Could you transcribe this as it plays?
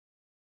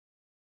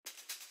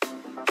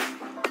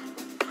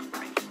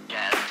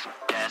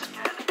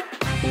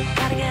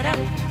Gotta get up.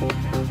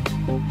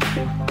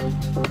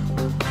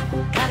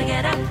 Gotta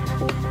get up.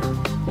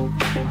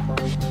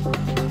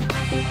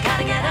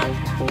 Gotta get up.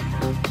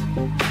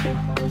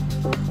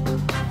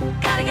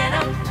 Gotta get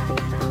up.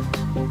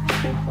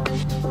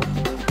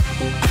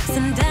 Ups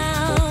and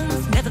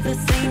downs, never the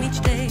same each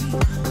day.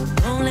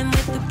 Rolling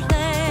with the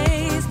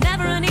plays,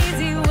 never an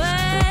easy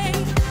way.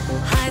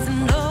 Highs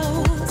and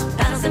lows,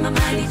 battles in my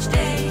mind each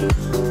day.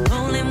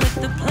 Rolling with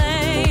the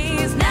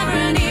plays, never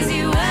an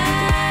easy way.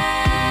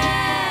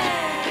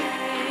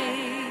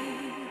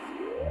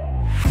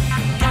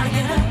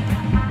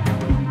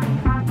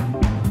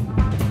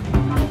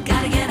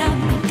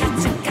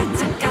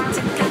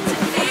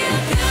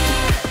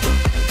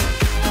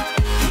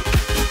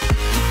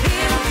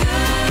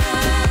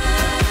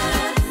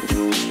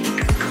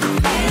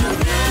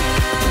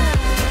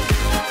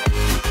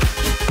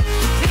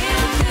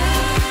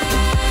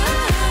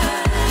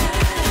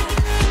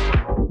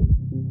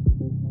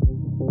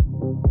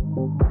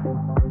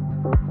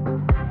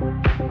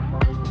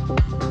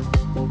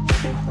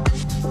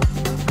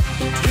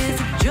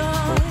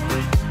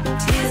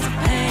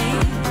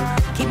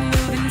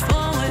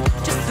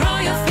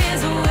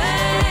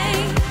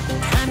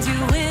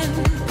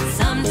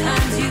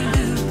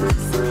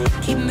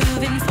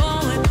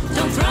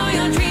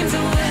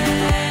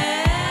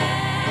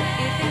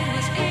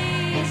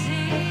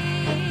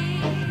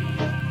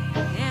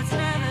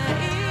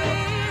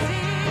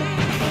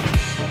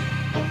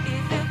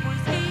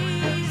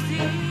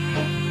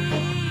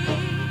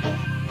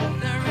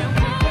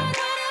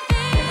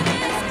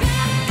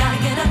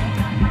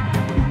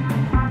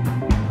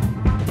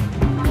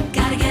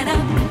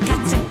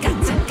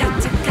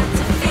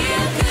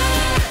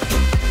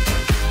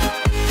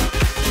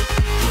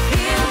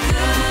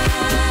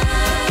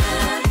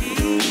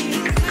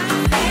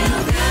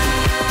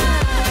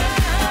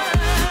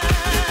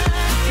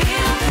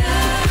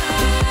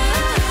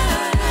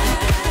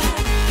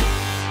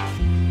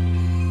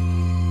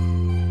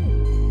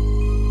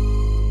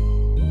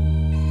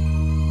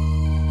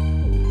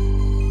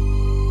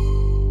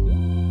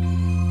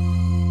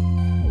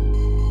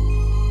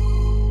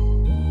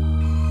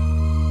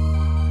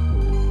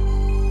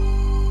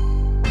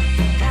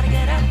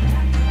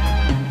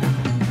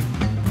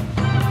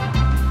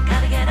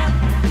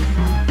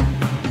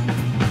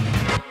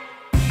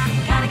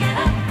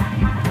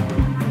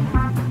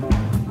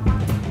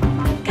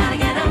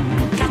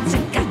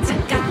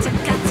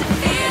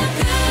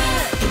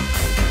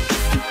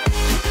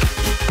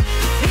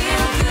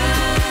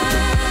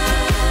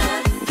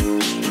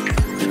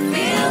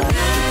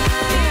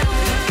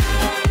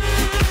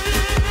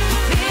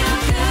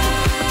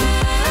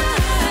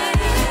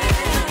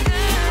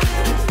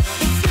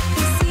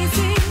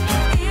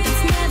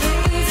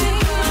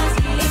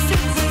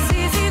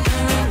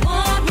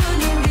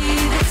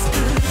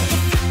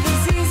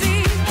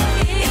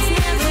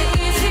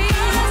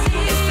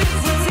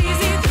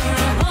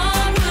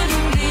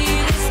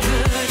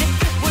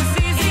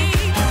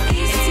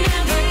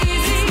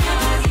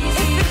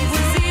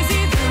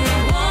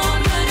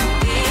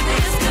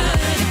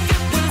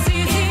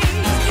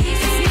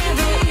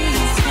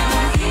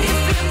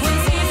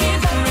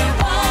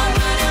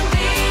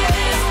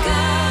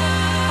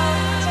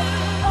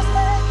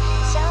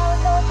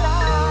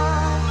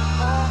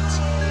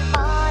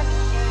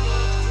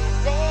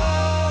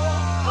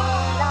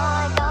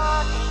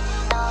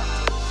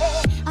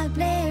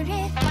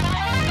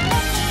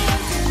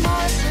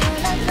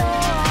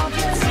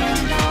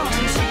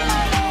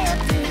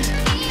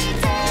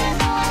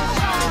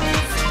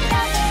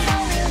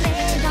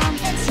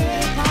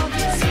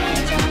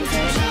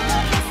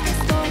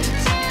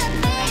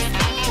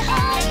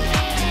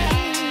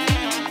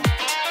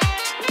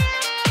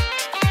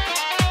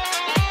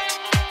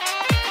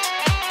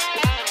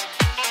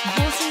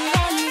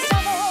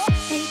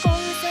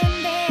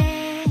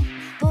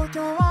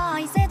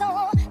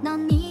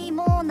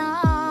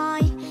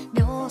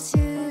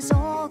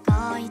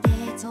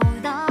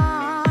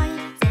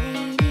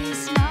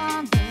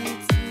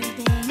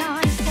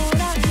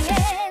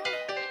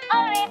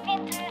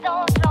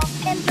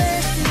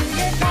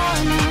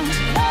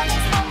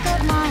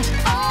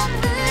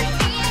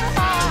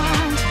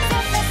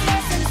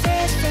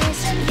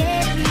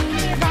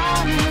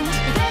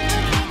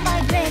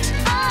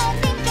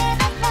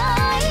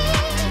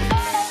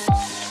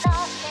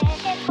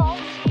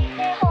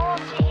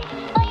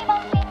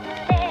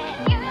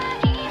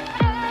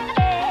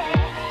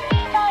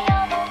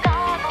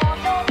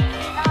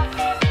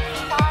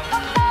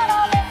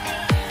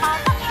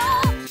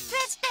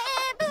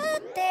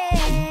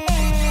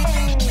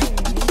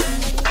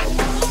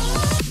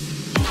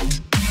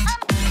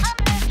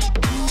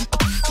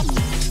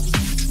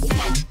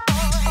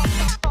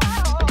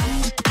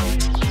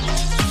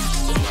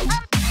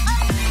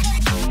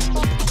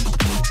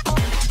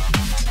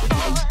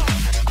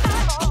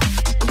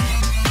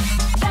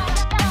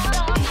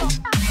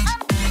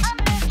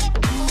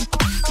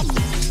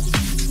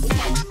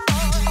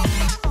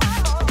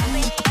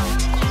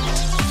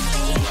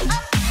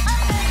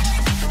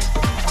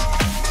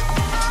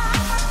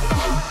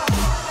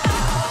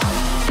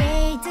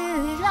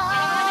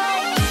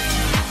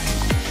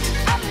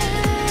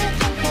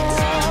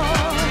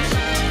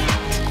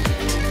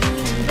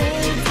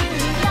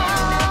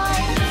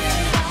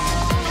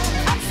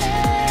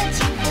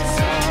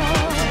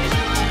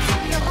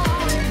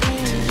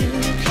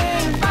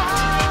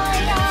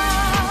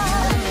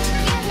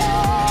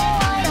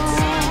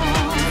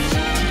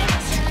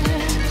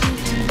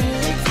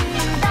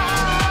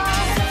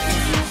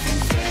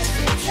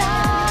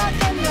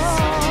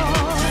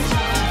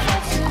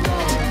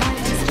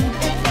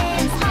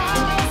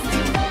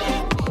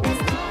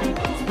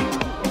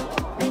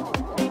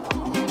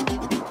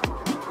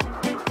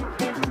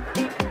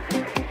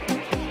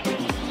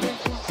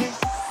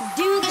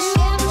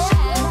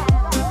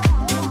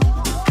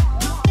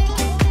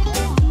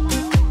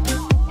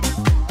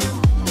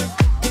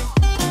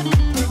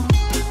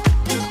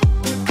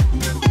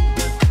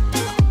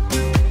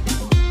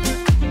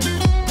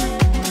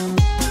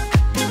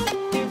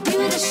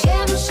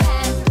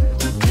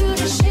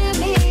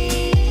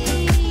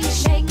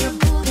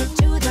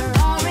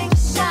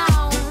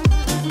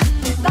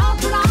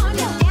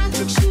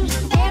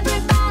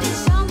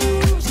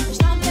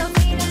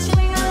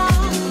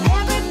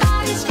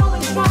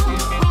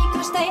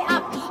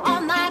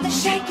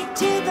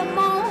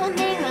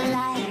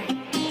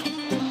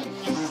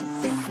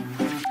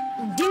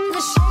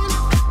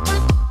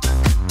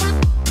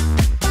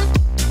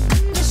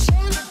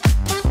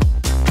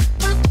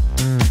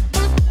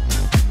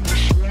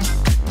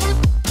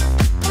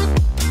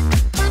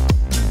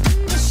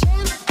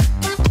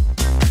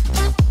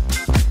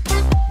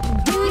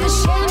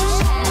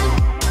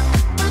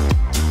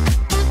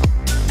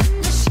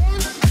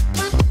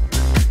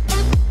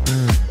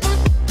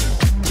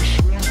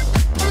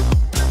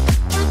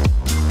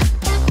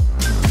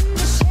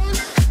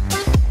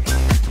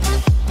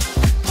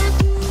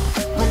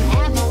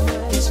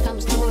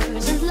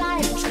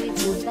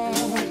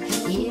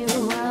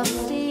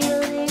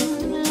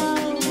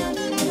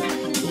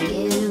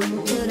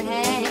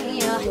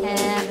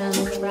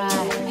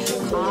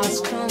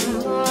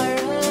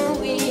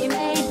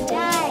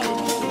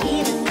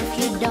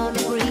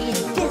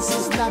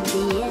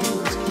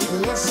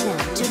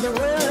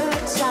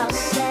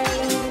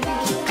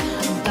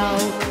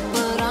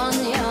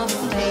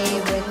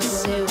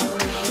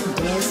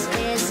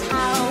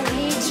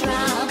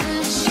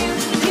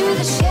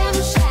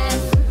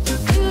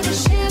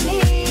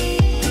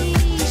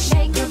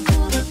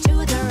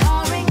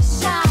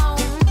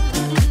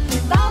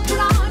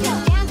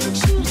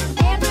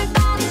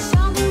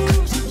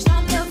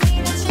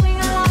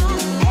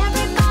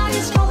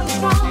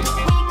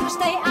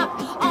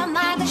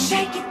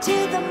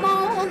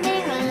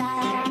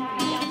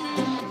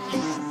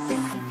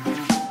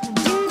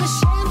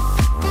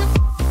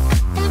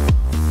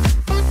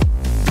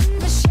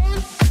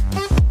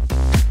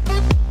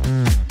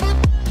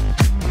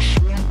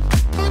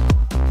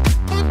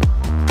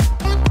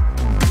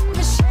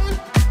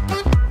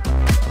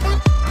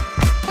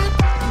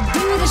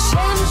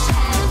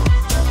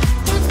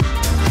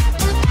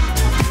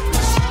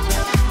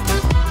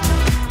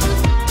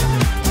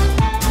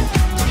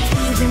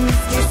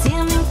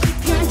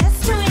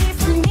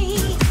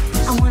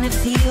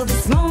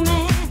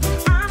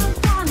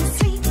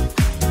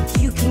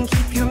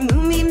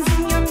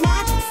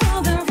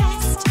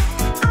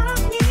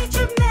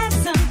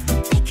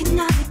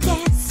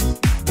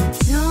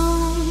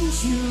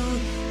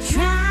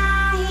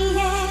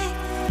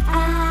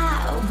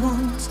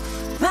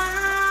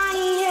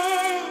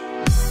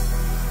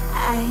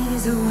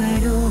 eyes are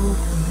wide open.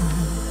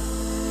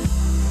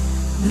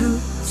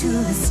 Look to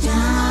the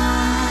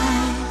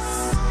stars.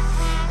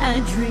 I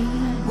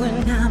dream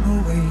when I'm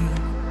away.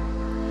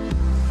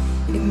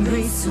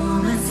 Embrace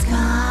all my skies.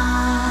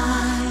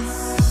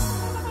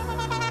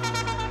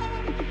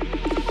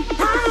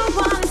 I don't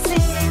wanna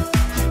sleep.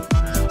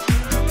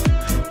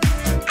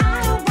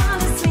 I don't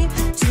wanna sleep.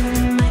 Too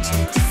much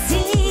to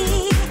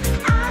see.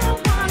 I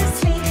don't wanna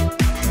sleep.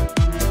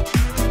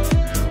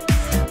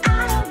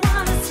 I don't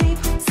wanna sleep.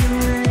 So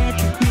let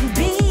me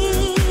be.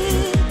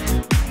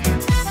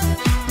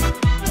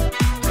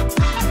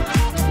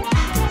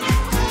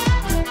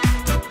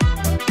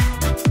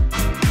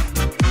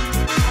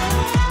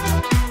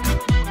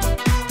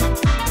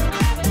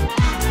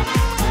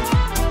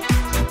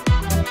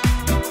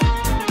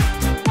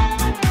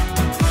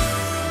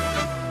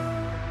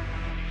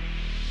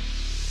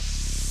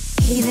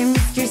 Hey there,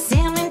 Mr.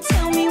 Salmon,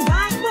 tell me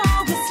why you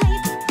always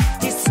sleep.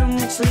 There's so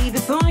much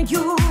leaving for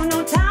you,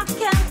 no top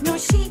cap, no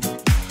sheet.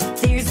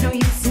 There's no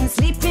use in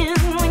sleeping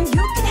when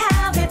you can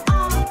have it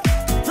all.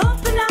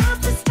 Open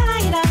up the sky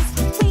and us,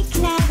 we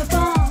can have a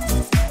ball.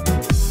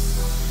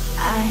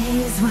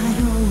 Eyes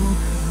wide open.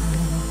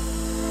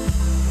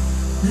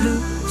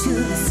 Look to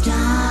the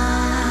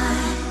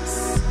stars.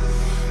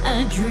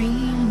 I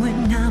dream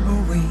when I'm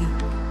awake.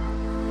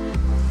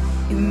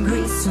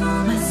 Embrace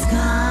all my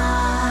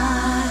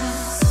scars.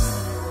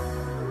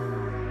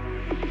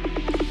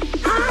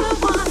 I don't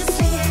wanna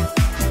sleep.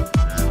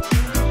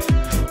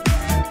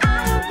 I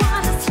don't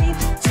wanna sleep.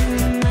 Too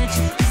much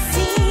to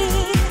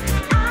see.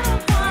 I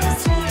don't wanna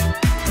sleep.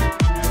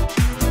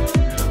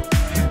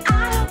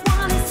 I don't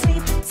wanna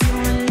sleep. So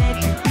let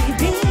me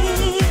be.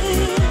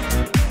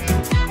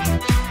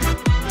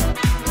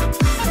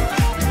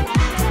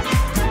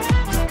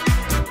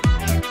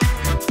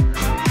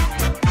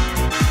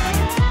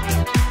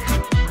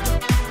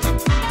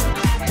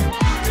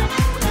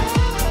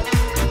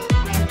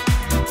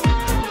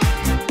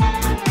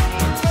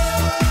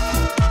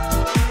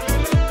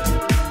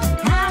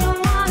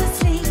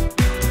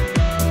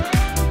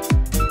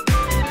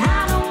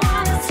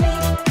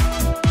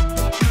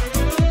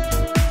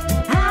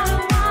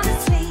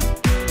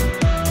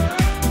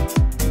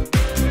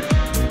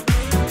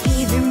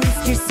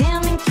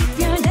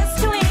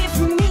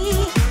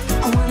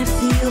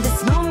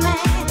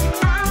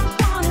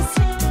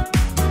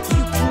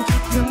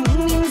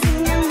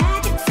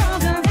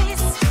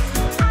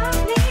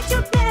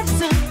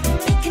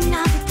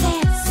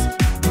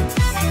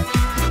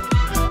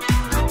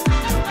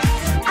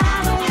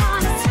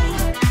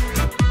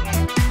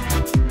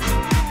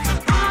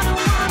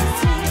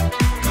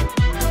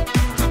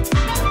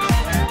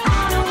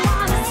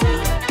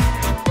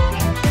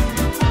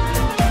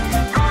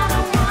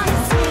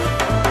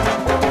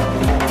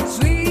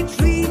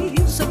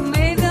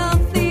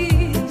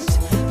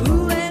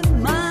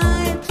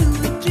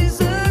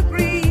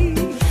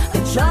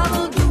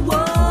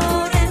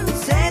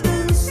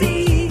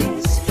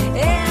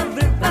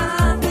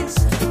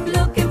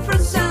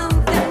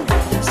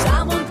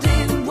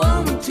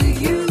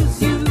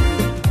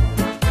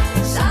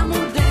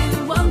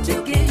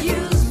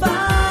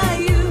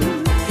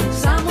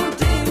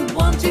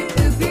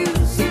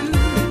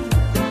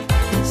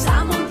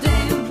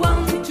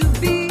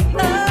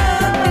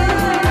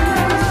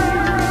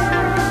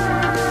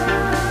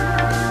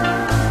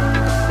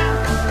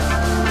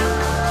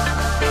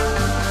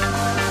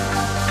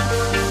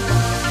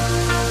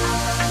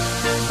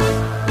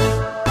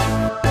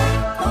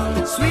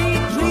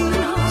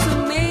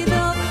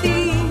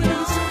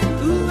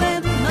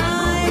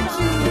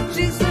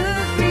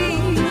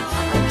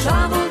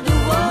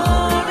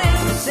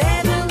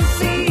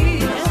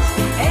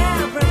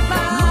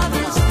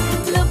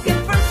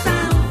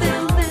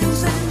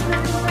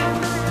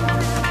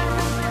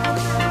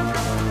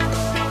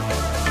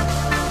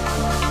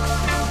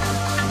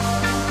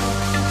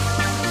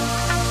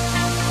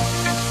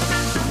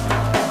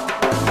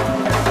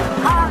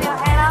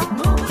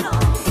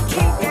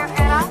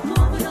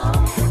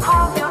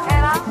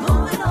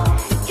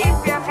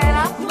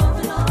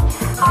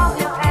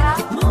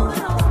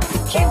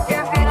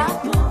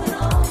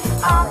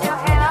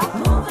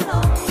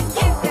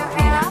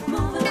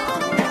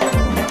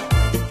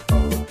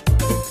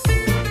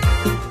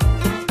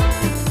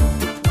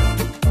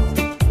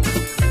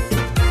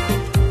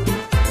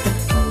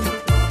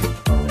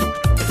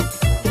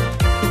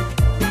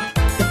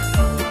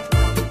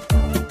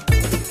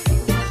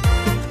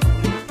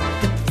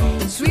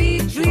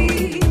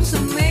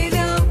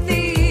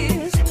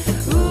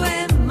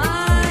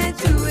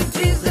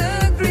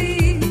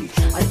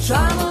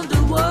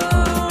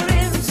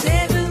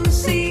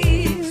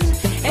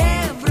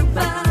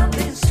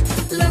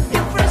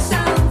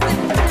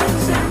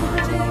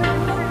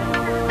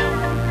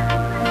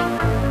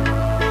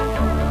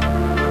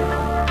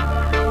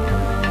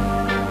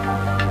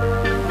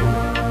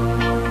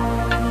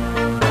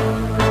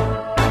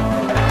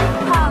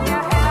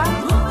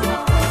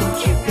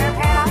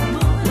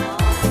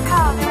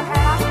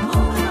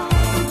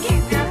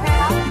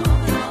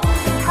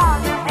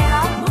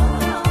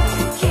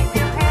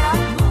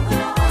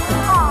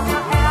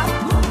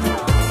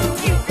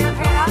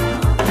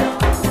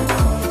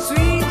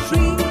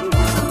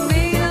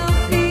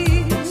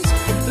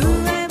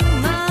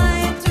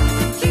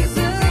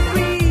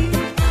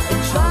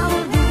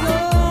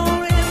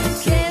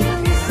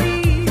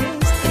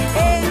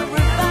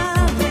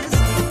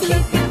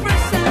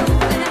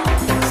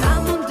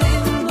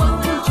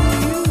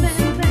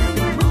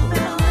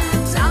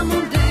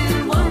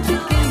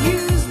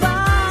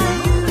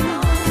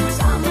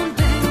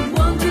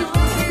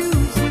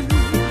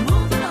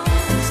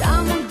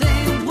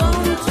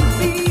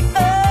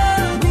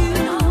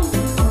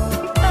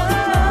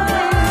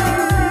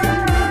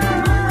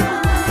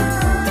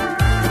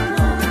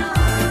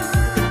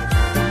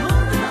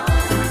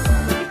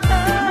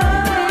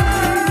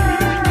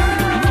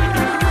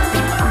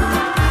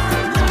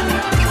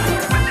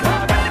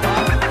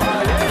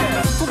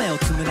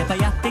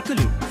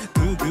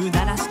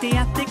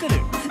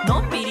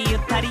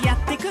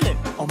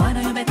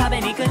 べ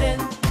に来る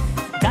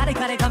誰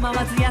彼構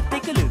わずやって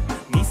くる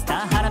ミスタ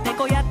ー腹ペ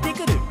コやって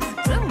くる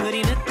ずんぐ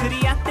りむっく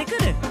りやってく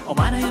るお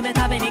前の夢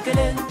食べに来る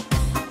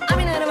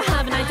雨の夜は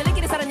ハーブナイトでき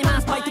るさらにマ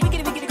スパイトビキ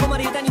リビキリ困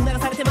る歌に流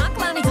されて真っ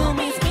暗にズー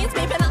ミンスピンス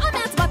ピンペナ雨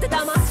集まって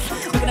たま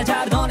す僕らジ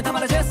ャールドにたま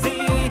らジェスシ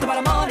ーとば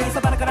らモーリー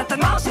そばらから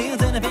楽しい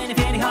ずぬベニ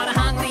フェニほら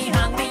ハングリー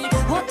ハングリ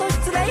ーほんと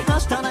失礼は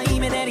したない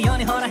目出るよう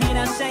にほらい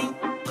らっしゃ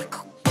い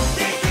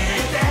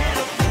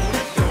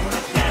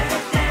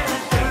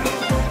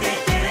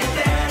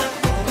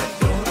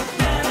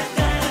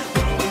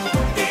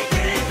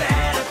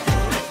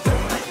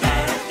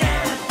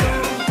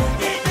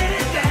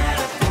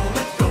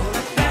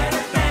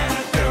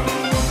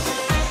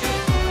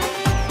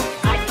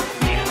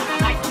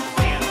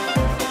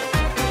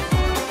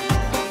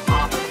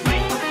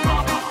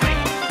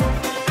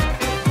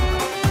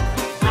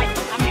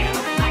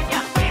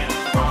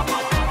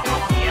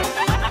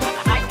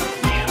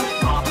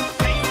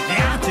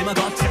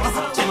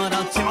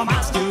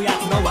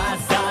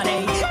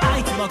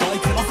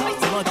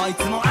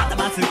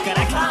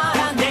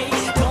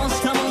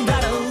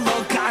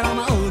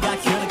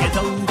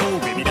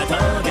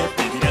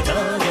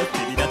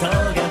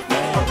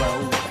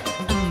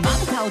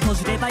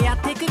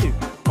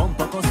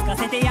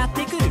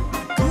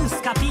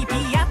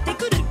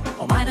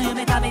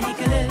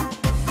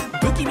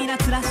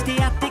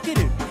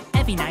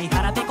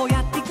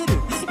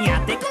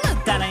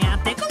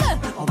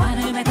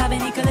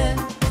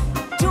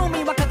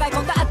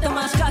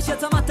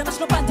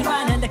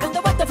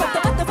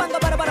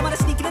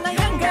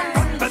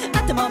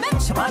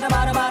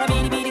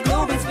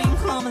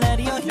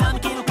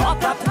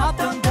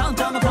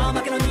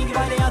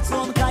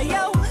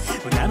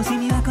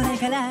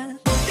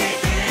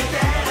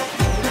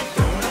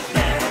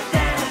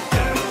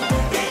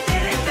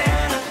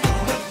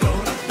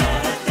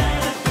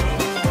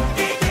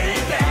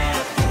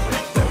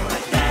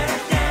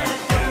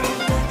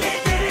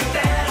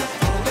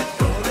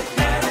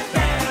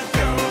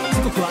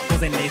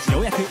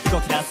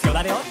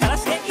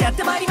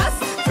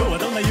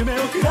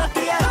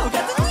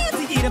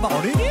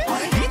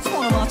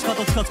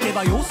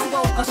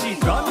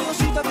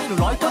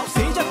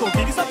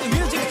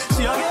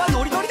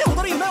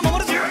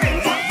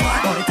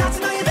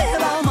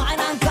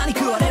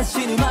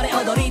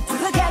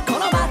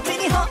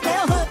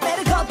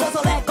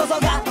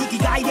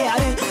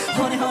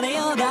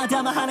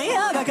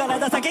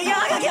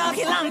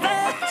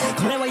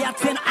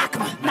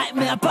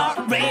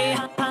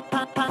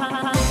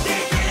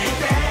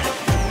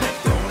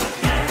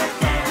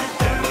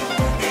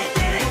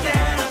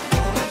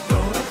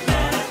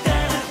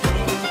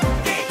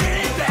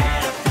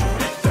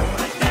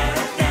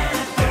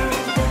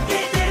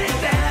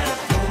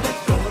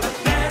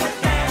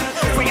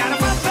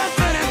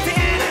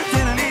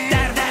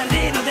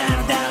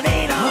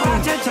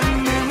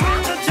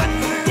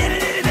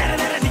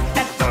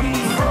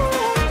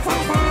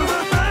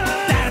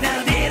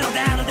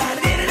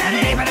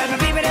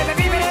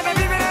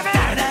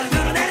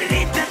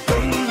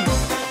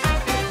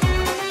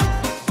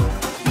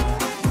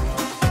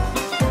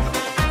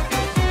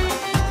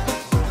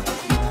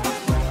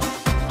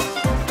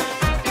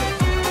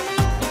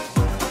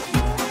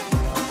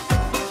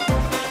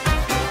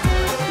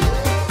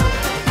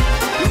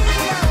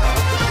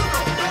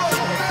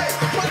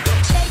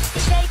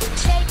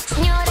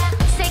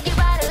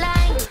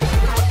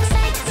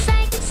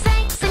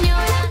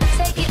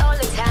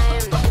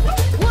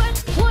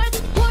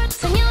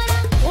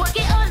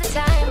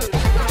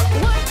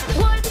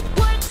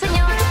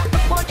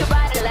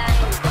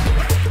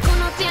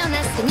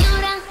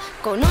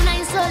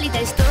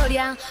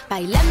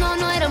Bailando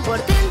no era un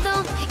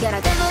portento y ahora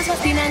todos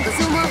fascinan con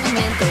su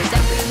movimiento.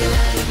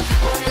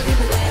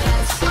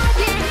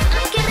 Oye,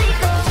 ay qué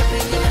rico.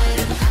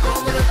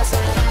 ¿Cómo lo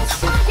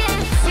pasarás? Oye,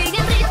 sigue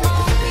el ritmo.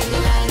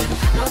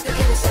 No te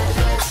quedes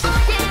atrás.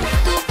 Oye,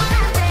 tú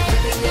párate.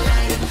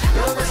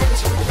 Lo vas a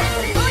disfrutar.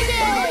 Oye.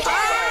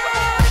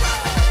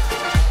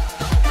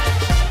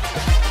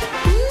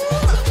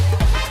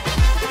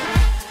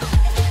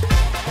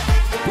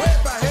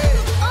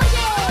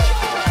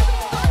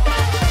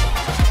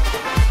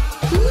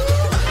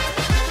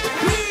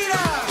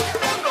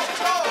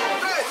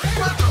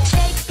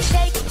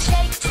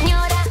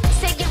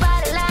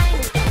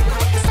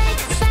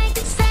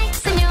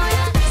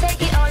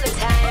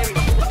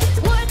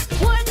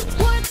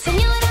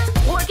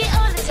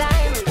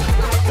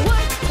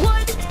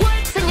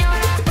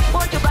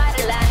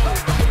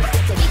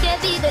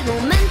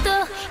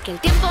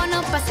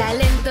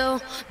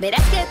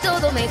 Verás que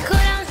todo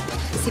mejora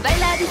si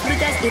bailas,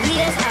 disfrutas y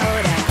ríes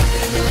ahora.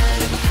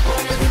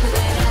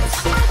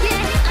 Oye,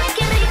 ay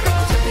qué rico.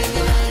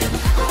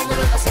 ¿Cómo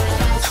lo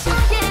pasarás?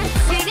 Oye,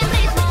 sigue el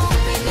ritmo.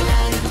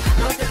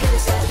 No te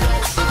quedes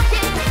atrás.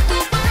 Oye, tú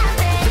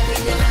párate.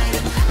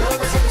 Lo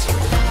vas a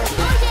disfrutar.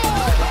 Oye.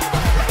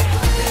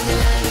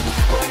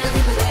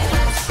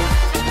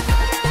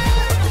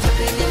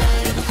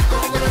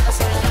 ¿Cómo lo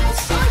pasarás?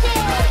 Oye.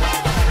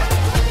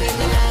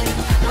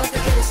 No te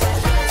quedes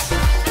atrás.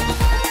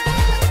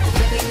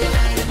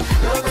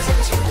 Lo vas a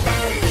disfrutar.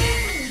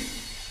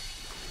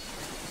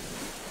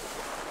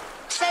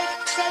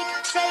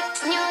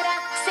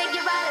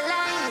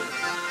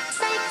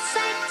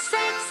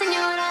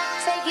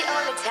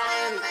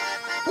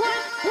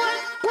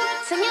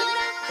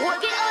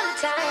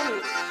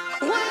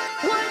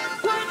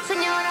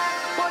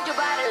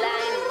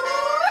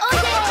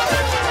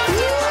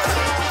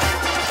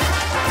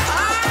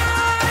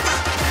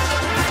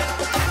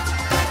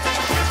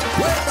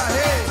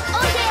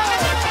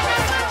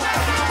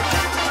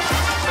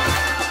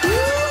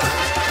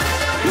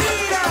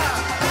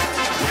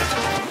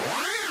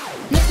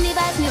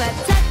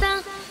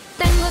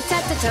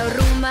 marcha o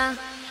rumba.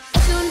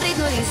 Es un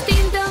ritmo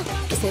distinto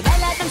que se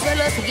baila tan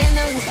solo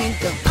siguiendo un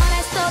instinto. Ahora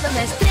es toda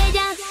una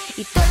estrella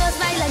y todos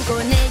bailan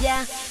con ella.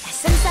 La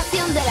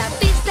sensación de la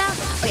pista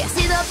hoy ha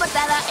sido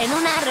portada en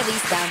una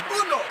revista.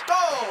 1,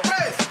 2,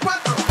 3,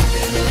 4.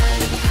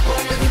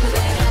 Oye,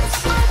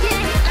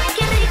 ay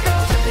qué rico.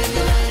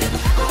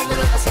 ¿Cómo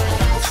lo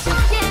pasarás?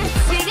 Oye,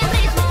 sigue el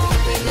ritmo.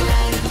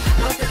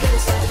 No te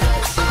quedes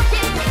atrás.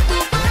 Oye, tú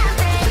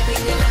párate.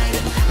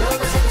 Lo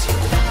vas a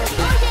disfrutar.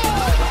 Oye.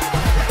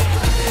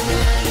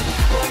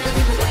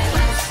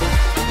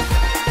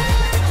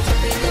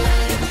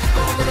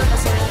 ¿Cómo lo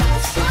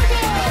pasarás?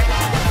 Oye.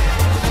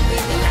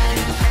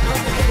 No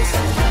te quedes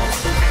atrás.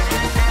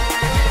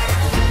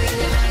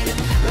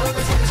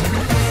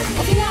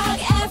 A világ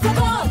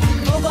elfogad,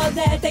 fogadd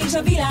el te is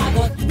a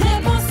világot. Ne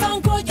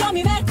bosszankodj,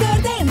 ami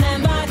megtörtént,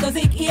 nem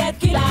változik, ilyet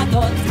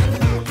kilátod.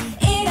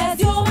 Érezd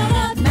jól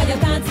magad, megy a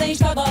tánc, ne is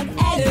tagad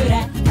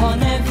előre. Ha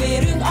nem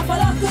férünk a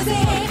falak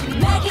közé,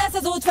 meg lesz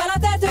az út fel a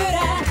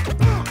tetőre.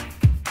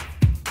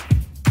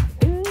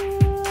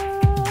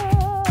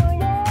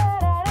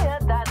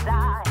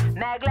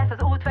 Meg lesz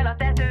az út fel a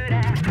tetőre.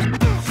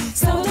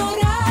 Szabadon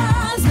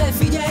rázd, ne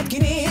figyeld ki,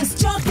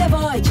 nézd, csak te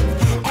vagy.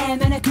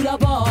 Elmenekül a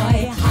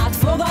baj, hát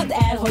fogadd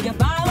el, hogy a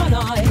pálma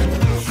nagy.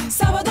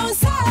 Szabadon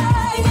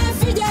szállj,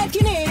 ne figyeld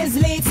ki,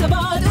 nézd, légy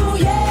szabad,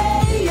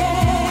 yeah,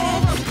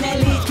 yeah. Ne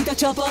légy kit a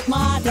csapat, ma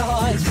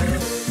hátrahagy.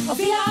 A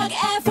világ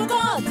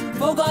elfogad,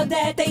 fogadd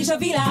el te is a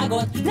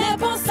világot. Ne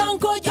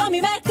bosszankodj, ami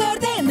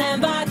megtörtént, nem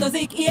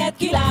változik, ilyet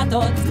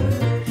kilátod.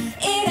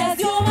 Érezd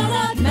jól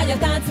magad, megy a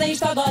tánc, ne is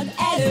tagad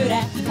előre.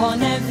 Ha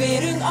nem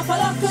férünk a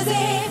falak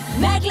közé,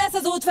 meg lesz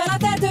az út fel a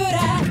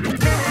tetőre.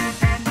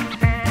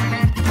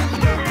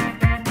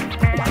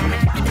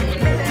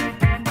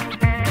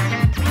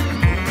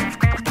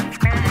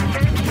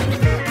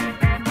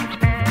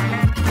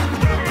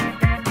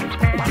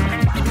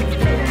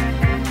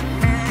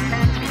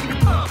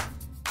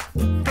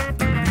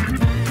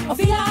 A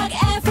világ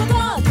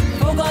elfogad,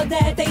 fogadd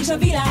el te is a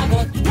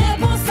világot. Ne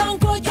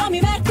bosszankodj, ami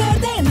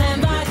megtörtént, nem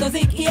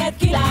változik, ilyet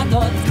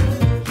kilátod.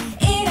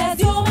 Érezd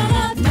jól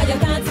magad, megy a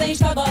tánc, ne is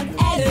tagad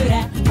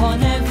előre. Ha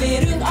nem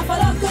férünk a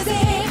falak közé,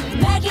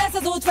 meg lesz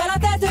az út fel a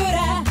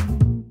tetőre.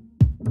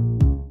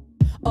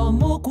 A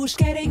mókus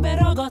kerékben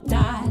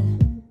ragadtál,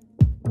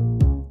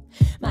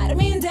 már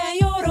minden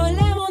jóról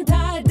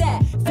lemondtál, de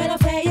fel a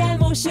fejjel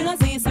most jön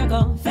az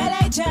éjszaka.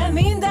 Felejts el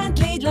mindent,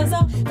 légy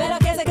laza, fel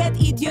a kezeket,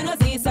 itt jön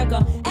az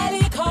éjszaka.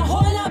 Elég, ha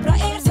holnapra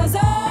érsz haza,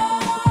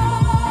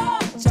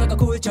 csak a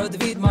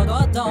kulcsod vidd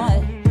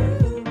magaddal.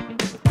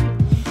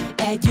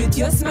 Együtt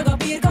jössz meg a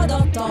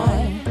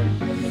birkadattal.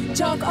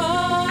 Csak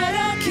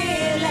arra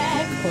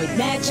kérlek, hogy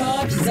ne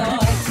csapj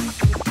zajt.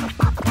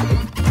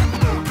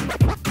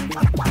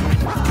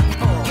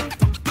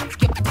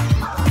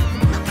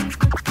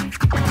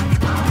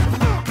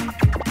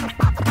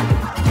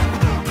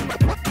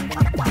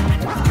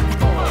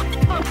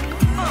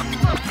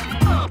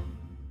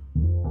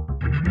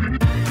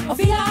 A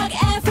világ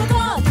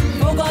elfogad,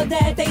 fogadd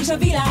el te is a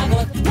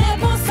világot. Ne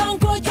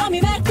bosszankodj, ami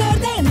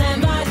megtörtént, nem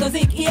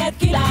változik, ilyet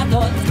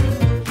kilátod.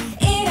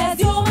 Érezd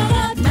jól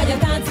magad, megy a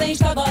tánc, ne is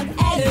tagad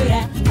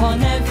előre. Ha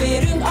nem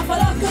férünk a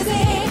falak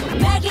közé,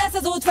 meg lesz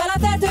az út fel a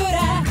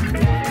tetőre.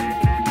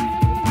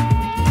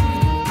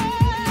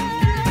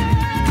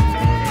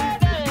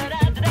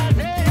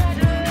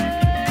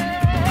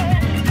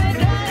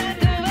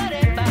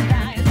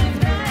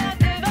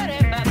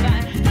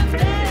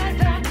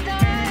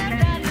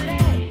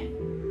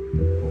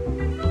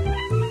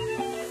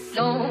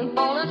 Don't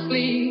fall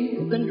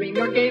asleep and dream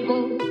you're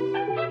able.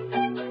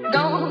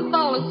 Don't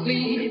fall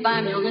asleep,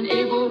 I'm young and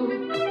able.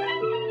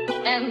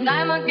 And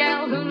I'm a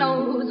gal who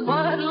knows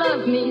what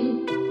love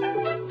means.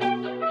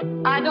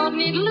 I don't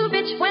need a little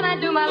bitch when I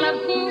do my love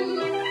scene.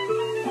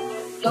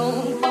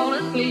 Don't fall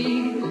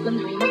asleep and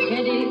dream of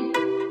Teddy.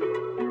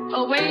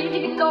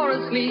 Awake or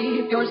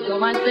asleep, you're still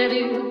my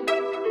steady.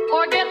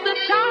 Forget the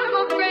charm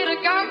of greater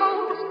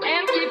garbos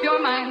and keep your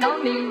mind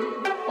on me.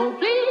 Oh,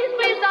 please,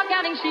 please stop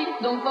counting sheep.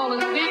 Don't fall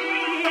asleep.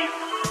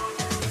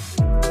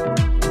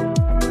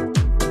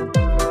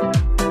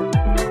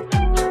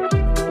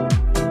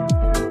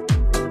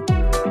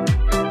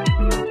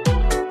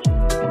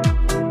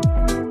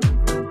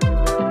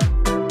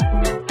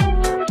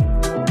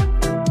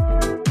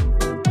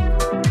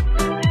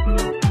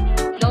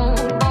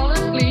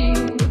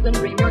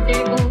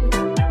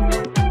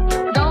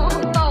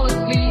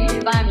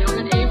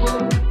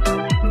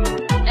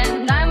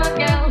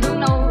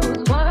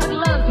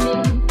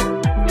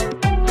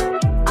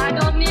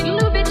 Don't need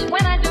a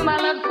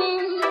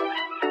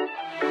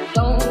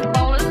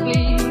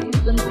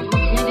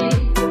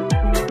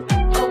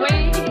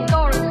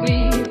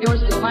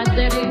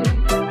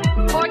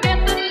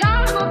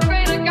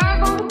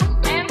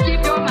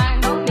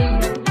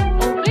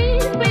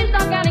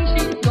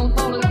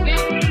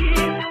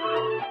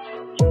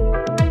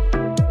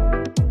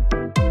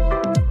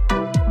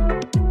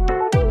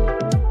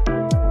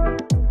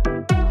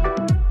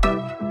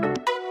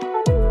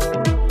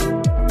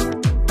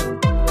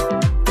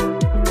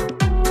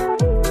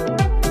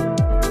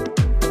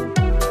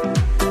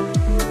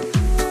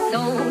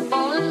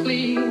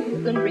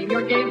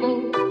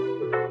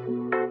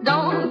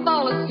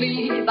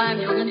asleep,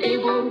 I'm young and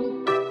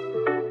able.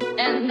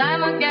 And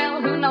I'm a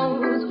gal who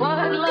knows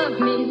what love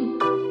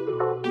means.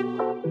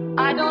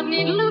 I don't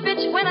need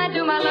lubitsch when I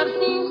do my love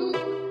scenes.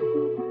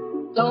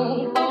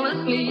 Don't fall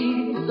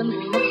asleep and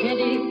dream of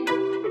Teddy.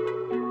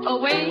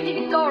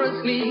 Awake or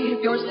asleep,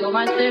 you're still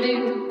my steady.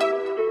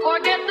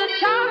 Forget the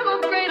charm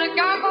of greater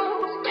garbo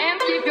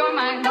and keep your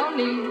mind on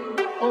me.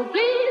 Oh,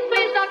 please,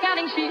 please stop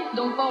counting sheep.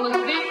 Don't fall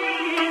asleep.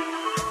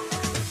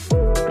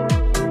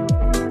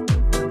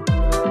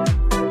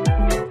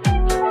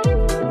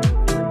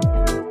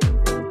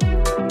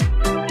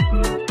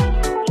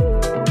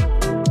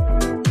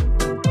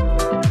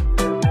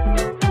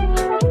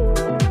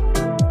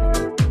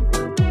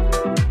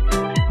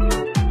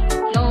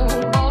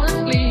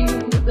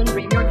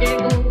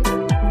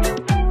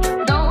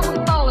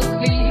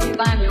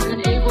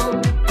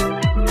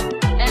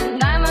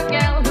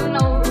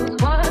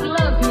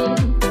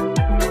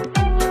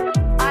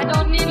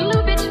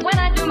 When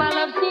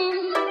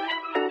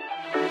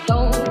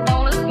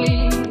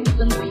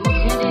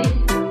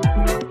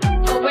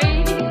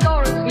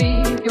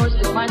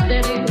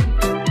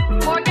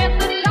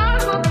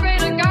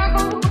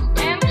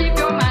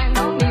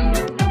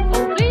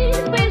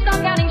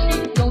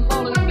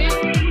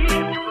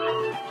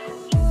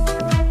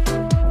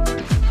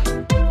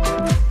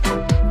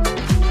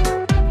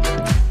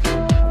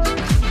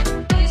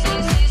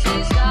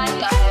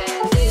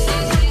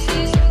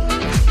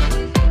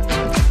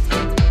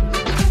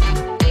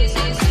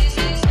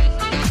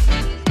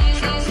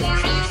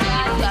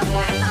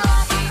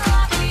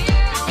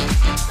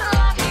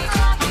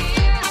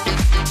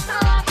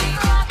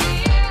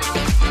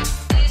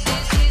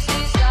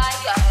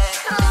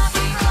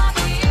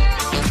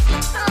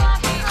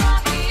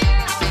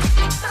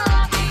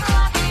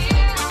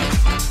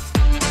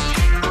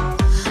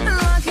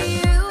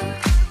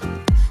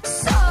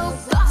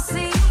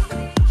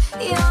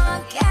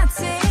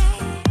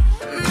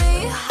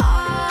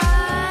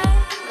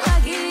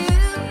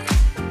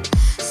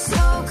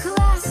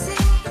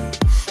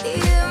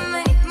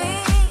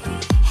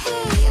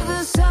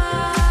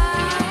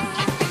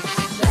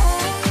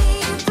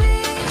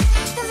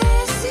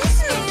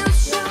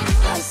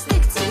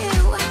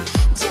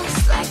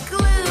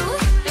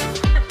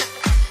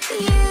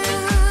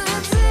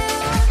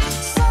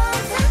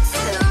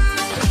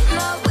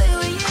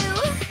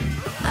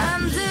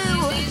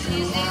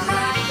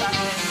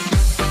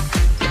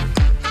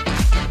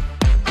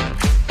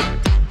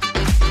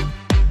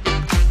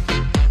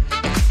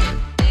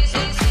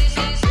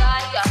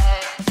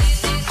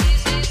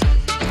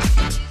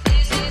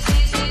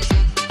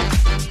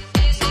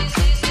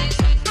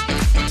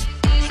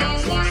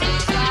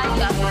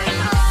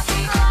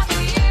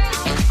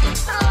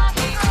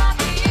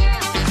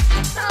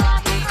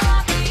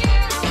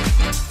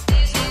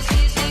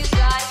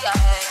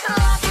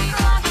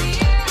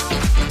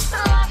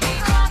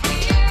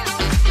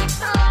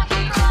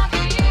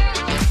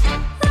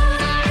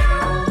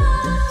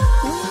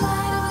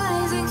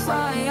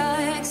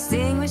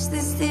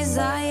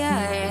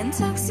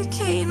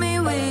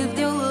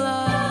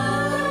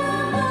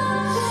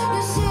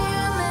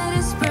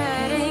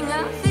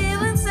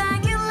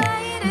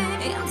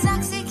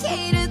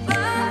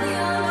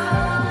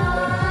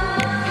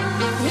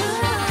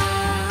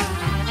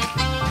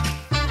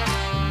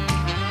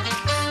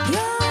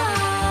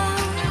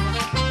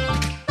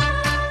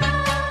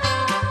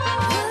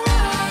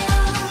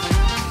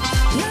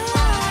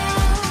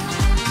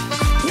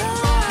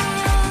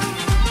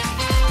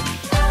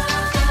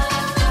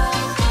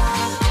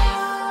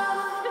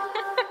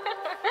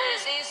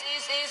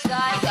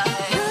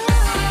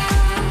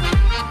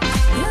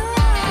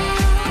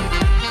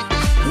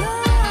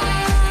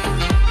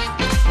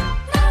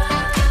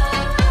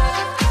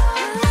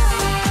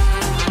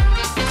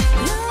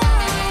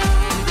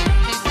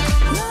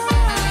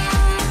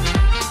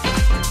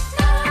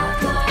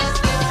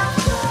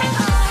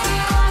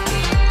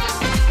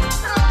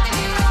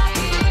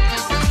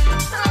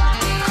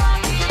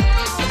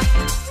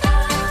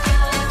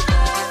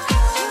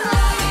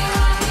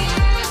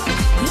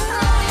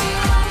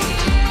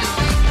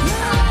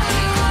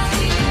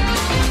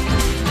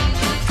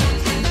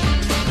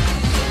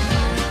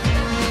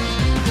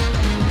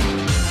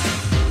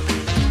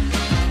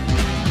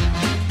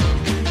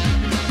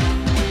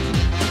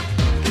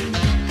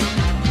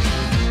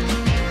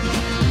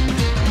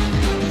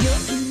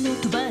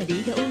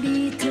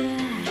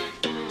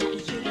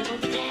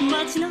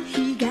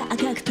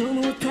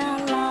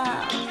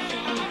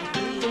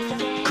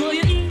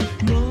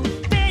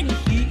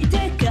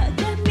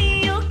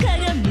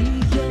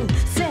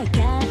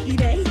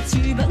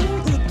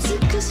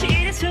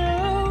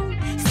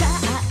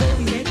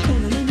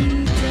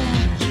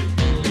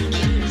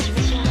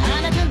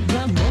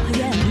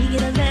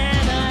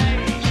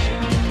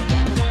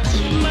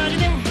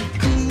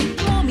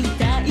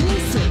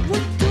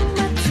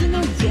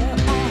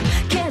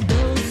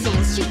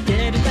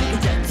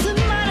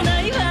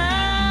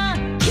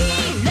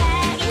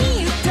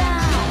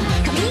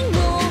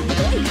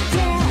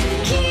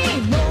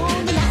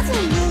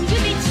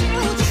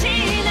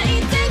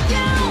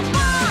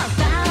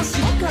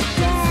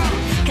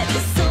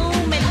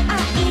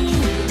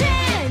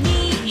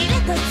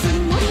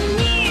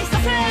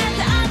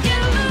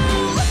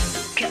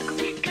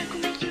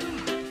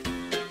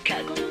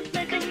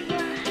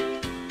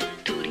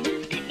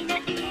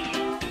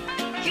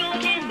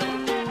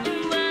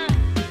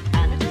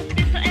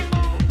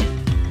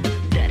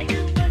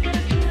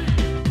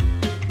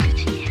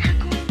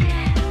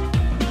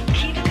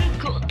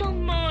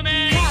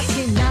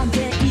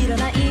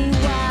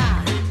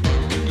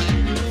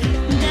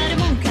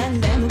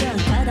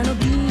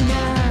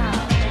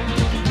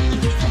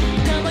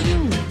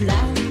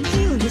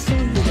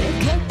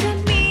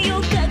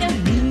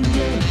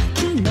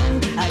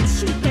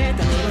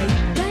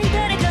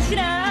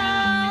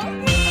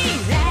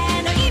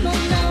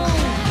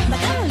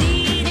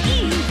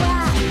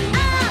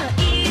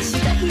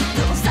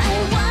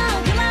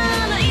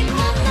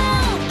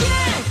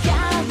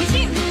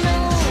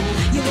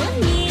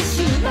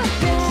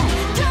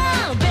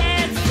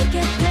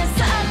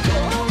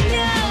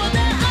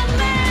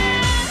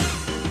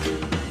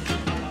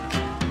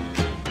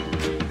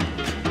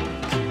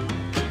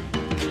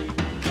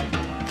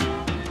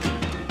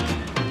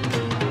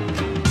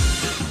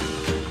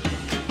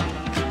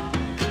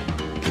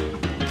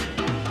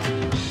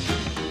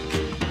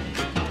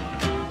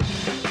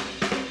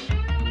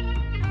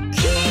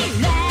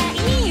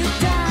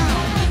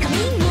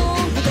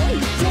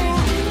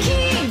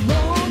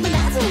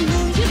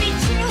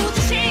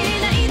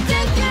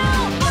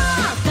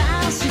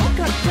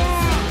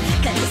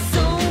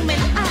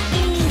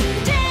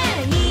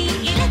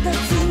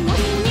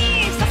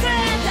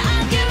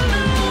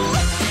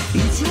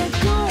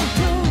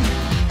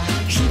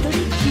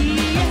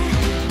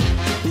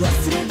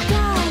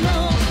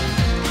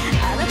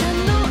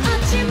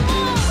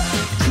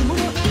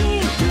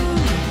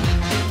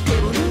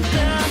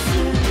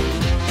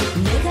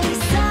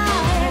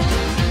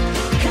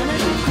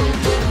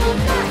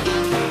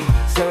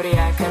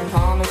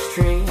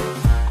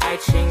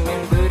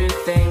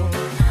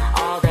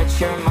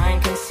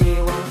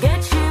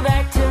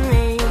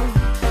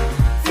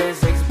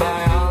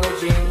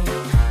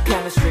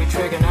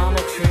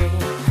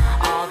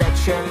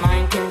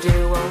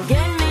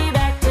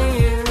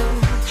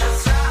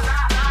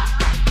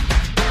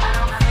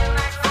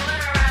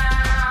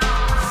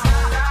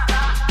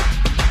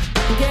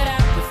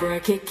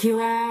kick you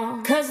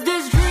out. 'Cause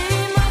this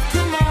dream of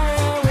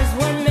tomorrow is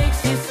what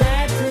makes you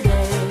sad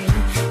today.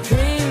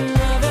 Dream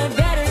of a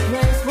better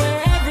place where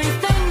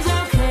everything's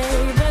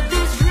okay. But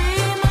this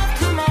dream of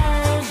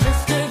tomorrow's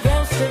just a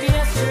ghost of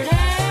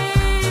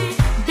yesterday.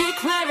 Be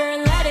clever,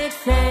 let it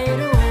fade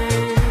away.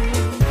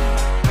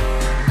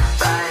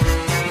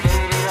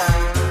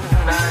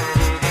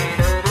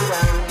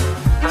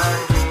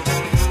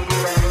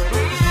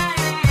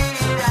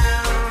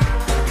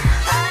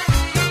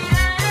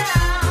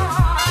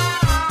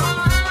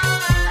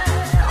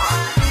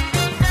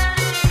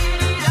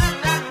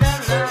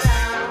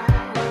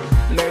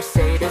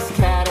 Mercedes,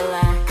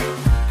 Cadillac,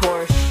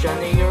 Porsche, and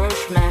the Euro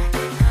schmack.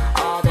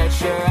 All that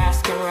you're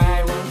asking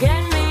right won't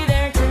get me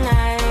there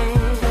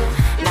tonight.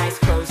 Nice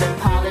clothes and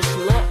polished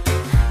look,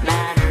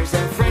 manners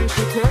and French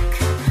you took.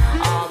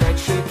 All that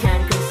you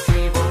can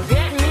conceive won't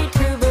get me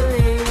to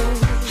believe.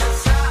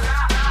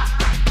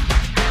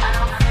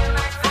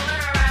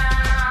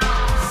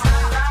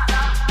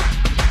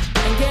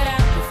 And get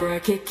out before I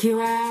kick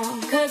you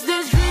out. 'Cause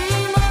this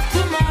dream of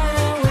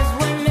tomorrow is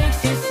what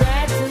makes you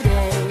sad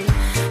today.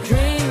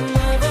 Dream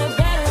of a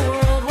better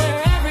world where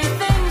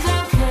everything's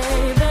okay.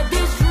 But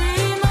this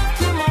dream of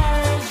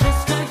tomorrow's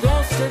just a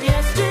ghost of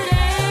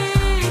yesterday.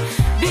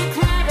 Be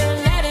clever,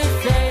 let it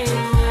fade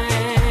away.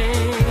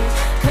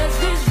 'Cause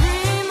this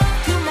dream of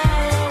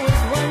tomorrow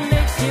is what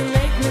makes you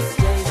make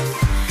mistakes.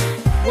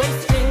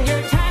 Wasting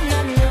your time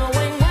not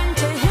knowing when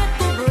to hit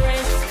the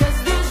brakes. 'Cause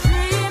this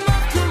dream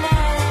of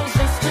tomorrow's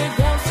just a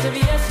ghost of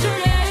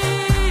yesterday.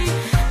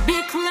 Be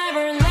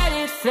clever, let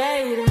it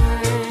fade away.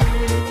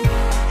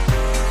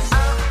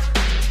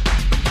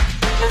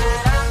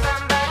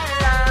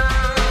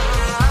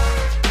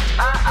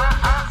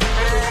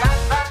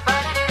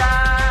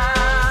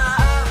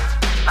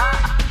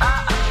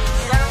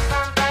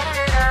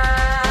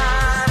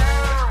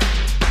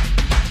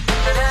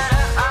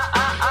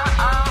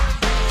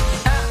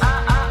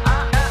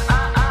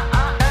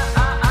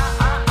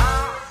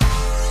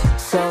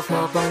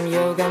 Self-help on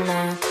yoga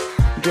mat,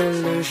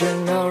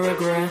 delusion, no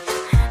regret.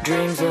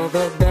 Dreams of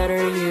a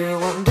better you.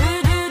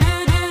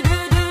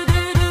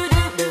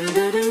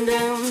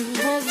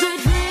 Cause the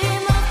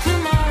dream of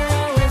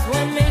tomorrow is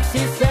what makes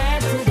you sad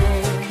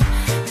today.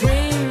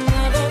 Dream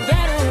of a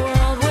better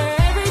world where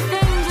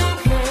everything's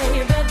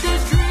okay. But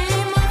this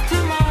dream of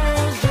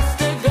tomorrow's just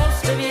a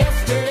ghost of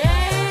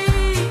yesterday.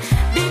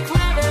 Be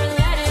clever,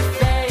 let it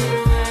fade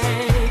away.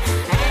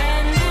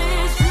 And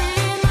this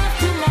dream of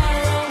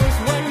tomorrow is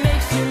what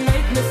makes you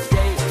make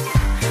mistakes.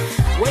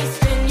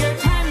 Wasting your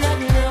time not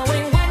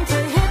knowing when to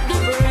hit the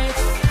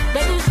brakes.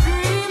 But this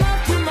dream of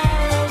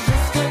tomorrow's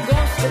just a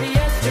ghost of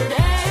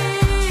yesterday.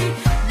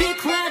 Be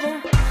clever,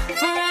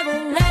 forever,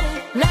 let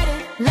it, let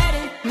it, let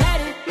it, let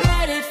it,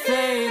 let it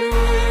fade away.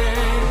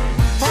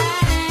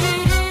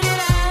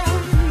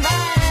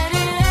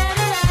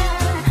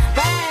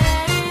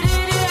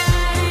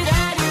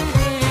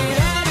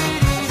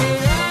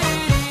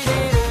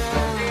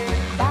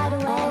 By the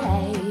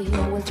way,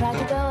 we'll try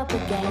to go up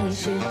again.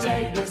 Should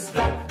take this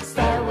flight,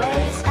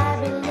 stairways. I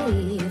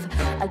believe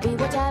I'll be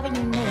whatever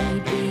you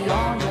need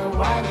beyond your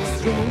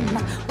wildest dream.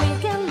 We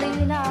can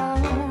lean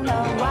on,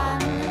 no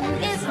one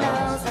is no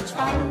such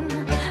fun.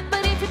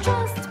 But if you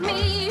trust me,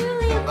 you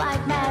live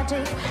like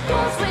magic.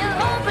 Doors will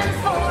open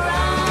for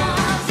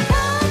us.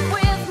 Come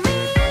with me,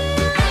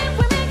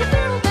 we make it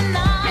through the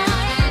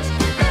night.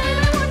 Baby,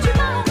 I want you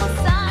by my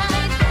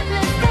side.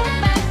 Let's get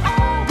back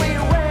all we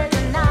were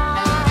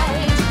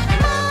tonight.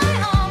 My,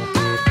 oh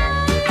my,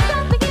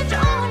 don't begin to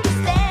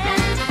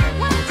understand.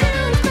 Want to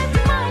respect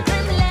my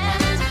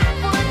dreamland.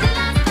 For the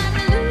life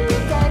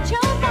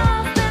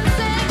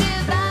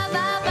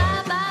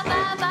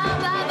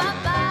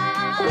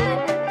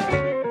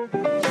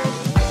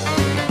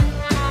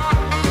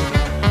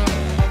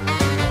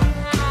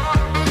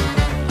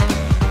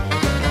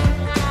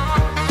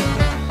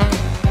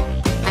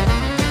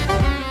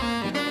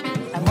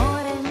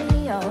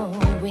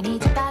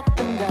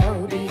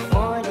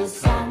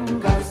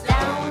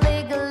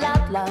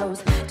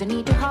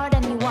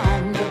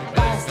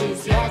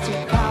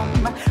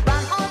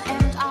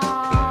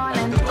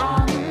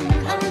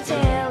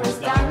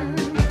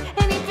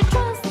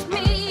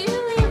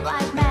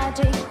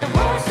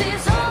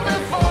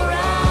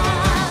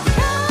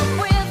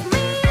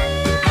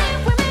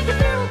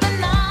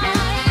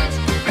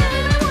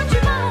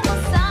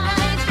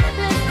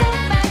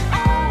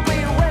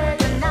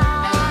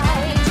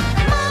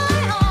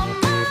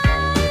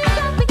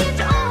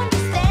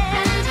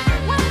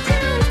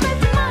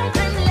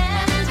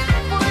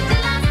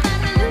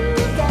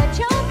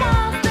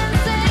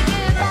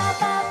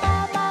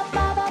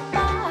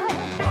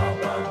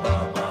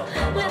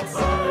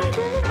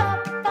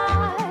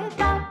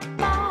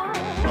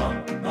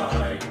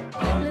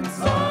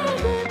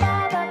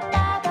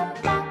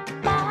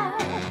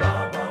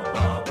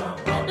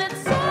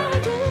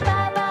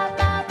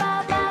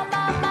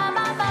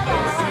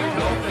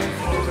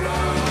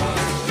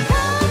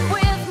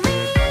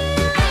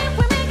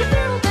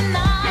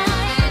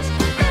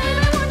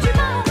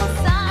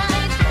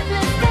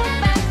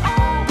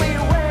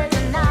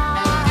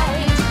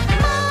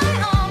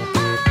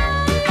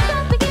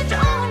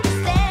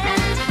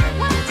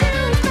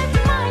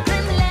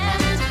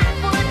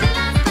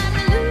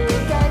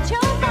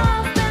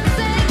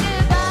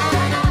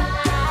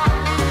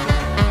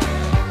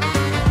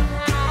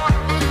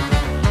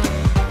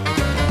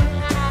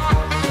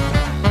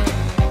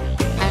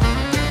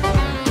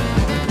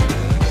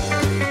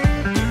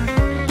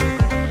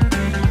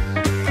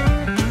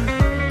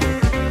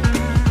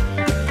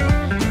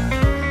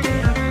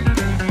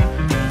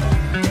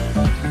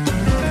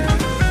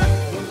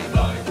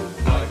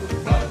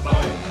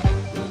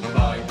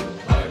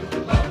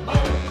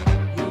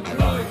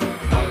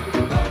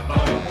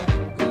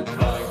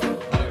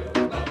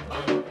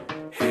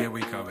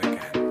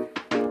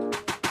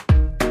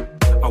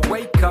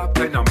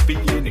and I'm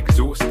feeling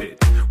exhausted.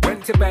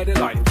 Went to bed at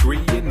like 3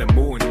 in the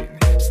morning.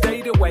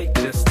 Stayed awake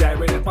just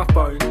staring at my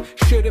phone.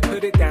 Should've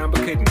put it down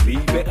but couldn't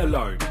leave it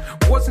alone.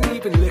 Wasn't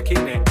even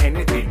looking at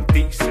anything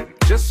decent.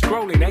 Just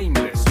scrolling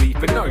aimlessly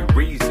for no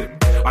reason.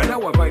 I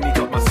know I've only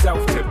got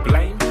myself to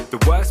blame.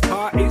 The worst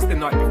part is the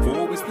night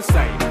before was the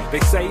same. They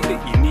say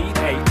that you need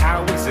 8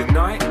 hours a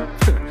night.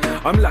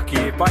 I'm lucky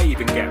if I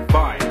even get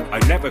 5. I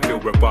never feel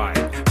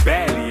revived,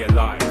 barely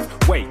alive.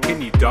 Wait, can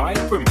you die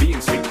from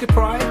being sleep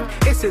deprived?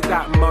 It's at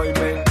that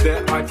moment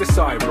that I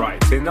decide, right,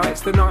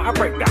 tonight's the night I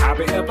break the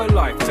habit of a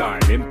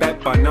lifetime. In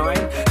bed by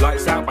 9,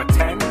 lights out by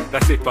 10.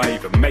 That's if I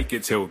even make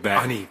it till then.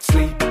 I need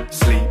sleep,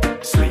 sleep,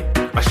 sleep.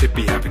 I should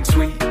be having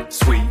sweet,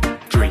 sweet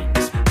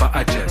dreams, but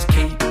I just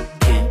keep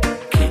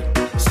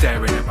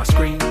staring at my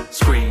screen,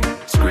 screen,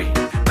 screen.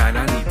 Man,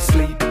 I need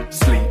sleep,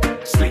 sleep,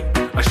 sleep.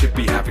 I should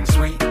be having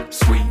sweet,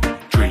 sweet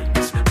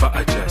dreams, but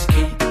I just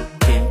keep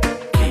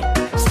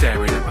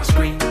staring at my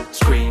screen,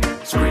 screen,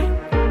 screen.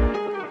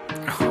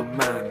 Oh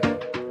man,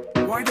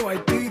 why do I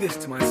do this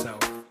to myself?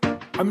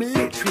 I'm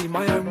literally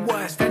my own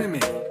worst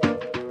enemy.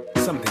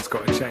 Something's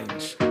got to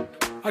change.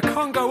 I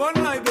can't go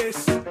on like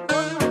this.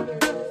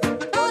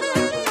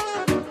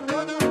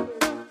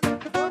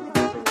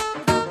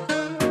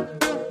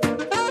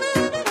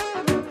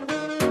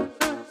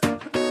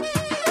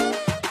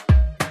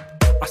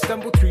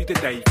 Stumble through the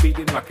day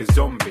feeling like a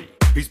zombie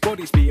whose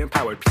body's being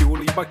powered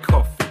purely by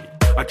coffee.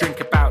 I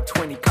drink about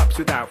 20 cups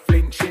without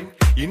flinching.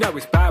 You know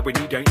it's bad when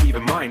you don't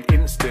even mind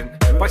instant.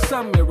 By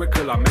some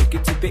miracle I make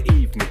it to the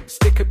evening.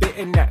 Stick a bit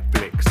of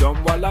Netflix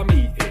on while I'm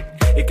eating.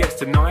 It gets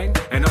to 9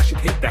 and I should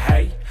hit the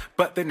hay,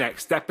 but the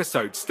next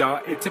episode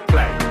started to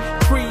play.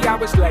 3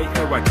 hours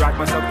later I drag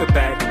myself to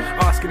bed,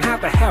 asking how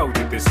the hell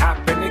did this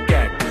happen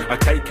again. I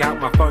take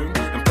out my phone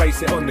and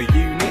place it on the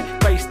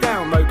unit, face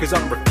down low cause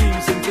I'm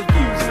refusing to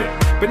use it.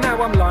 But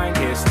now I'm lying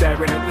here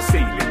staring at the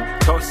ceiling,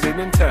 tossing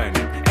and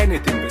turning,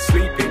 anything but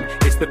sleeping.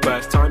 It's the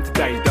first time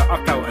today that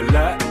I felt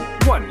alert.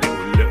 One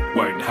little look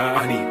won't hurt.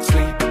 I need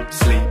sleep,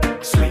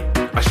 sleep, sleep.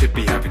 I should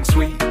be having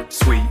sweet,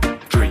 sweet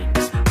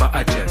dreams, but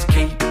I just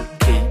keep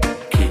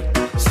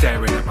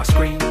staring at my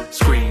screen,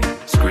 screen,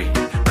 screen.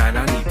 Man,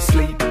 I need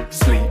sleep,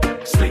 sleep,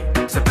 sleep.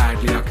 So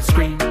badly I can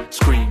scream,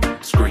 scream,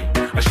 scream.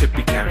 I should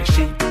be carrying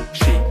sheep,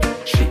 sheep,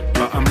 sheep,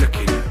 but I'm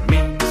looking at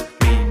memes,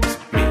 memes,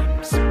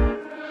 memes.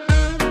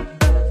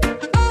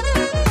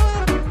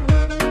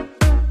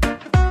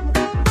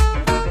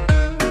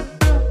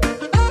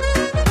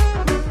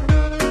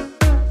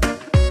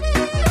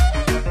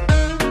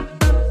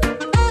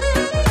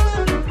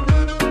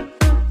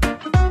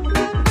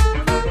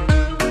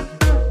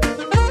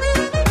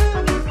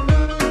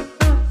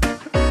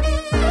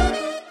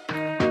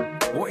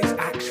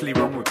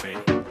 Wrong with me?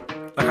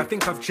 Like, I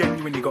think I've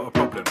genuinely got a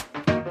problem.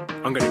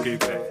 I'm gonna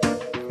Google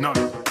it. No,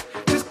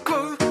 just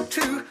go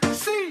to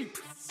sleep.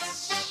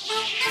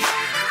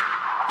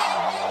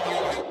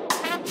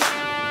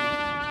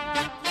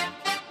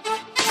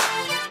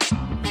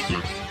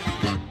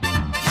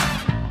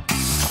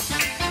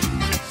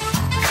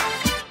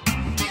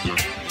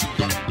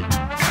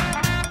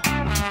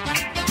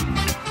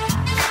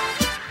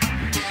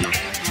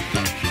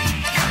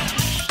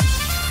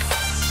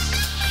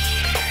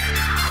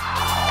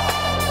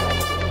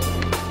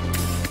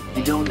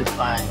 You don't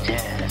define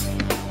jazz.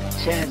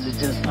 Jazz is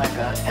just like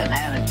an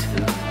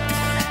attitude.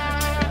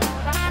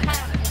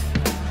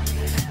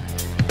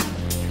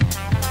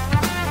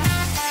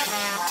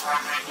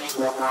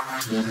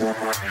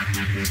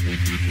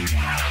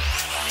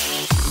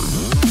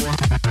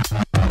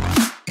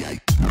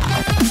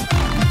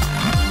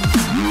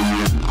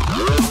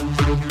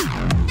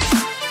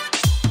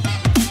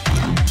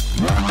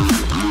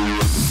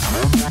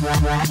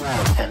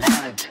 An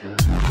attitude.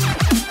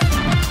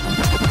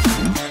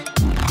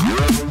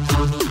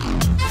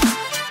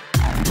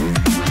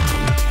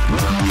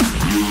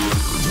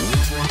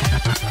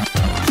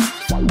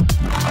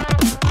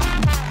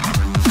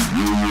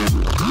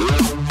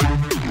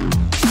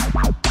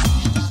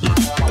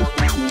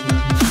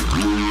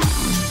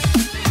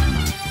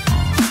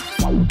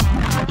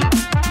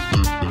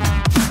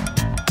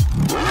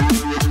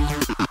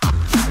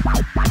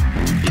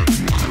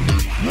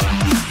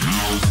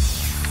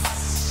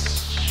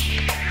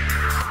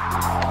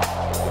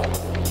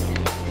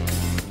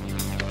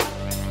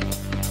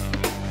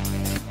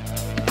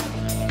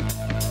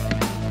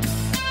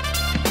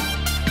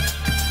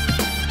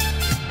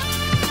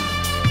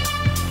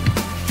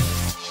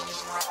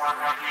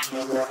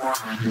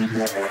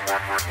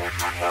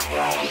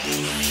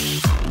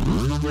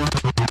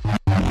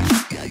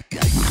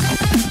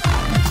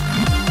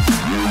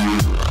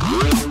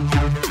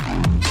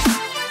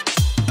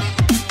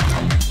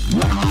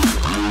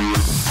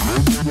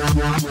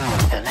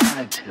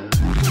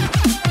 An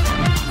attitude.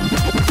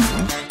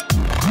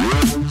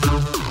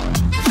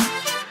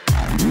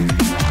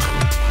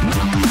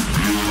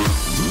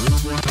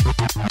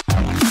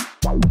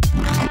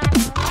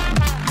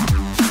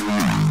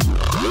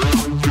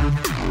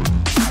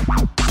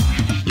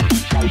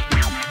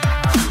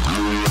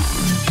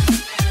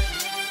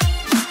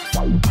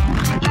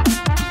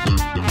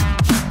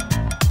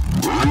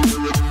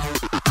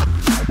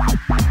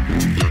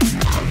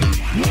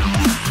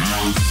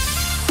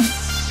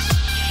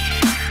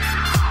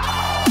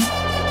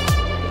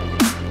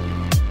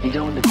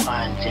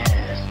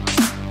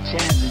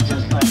 Chance is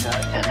just like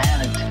an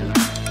attitude.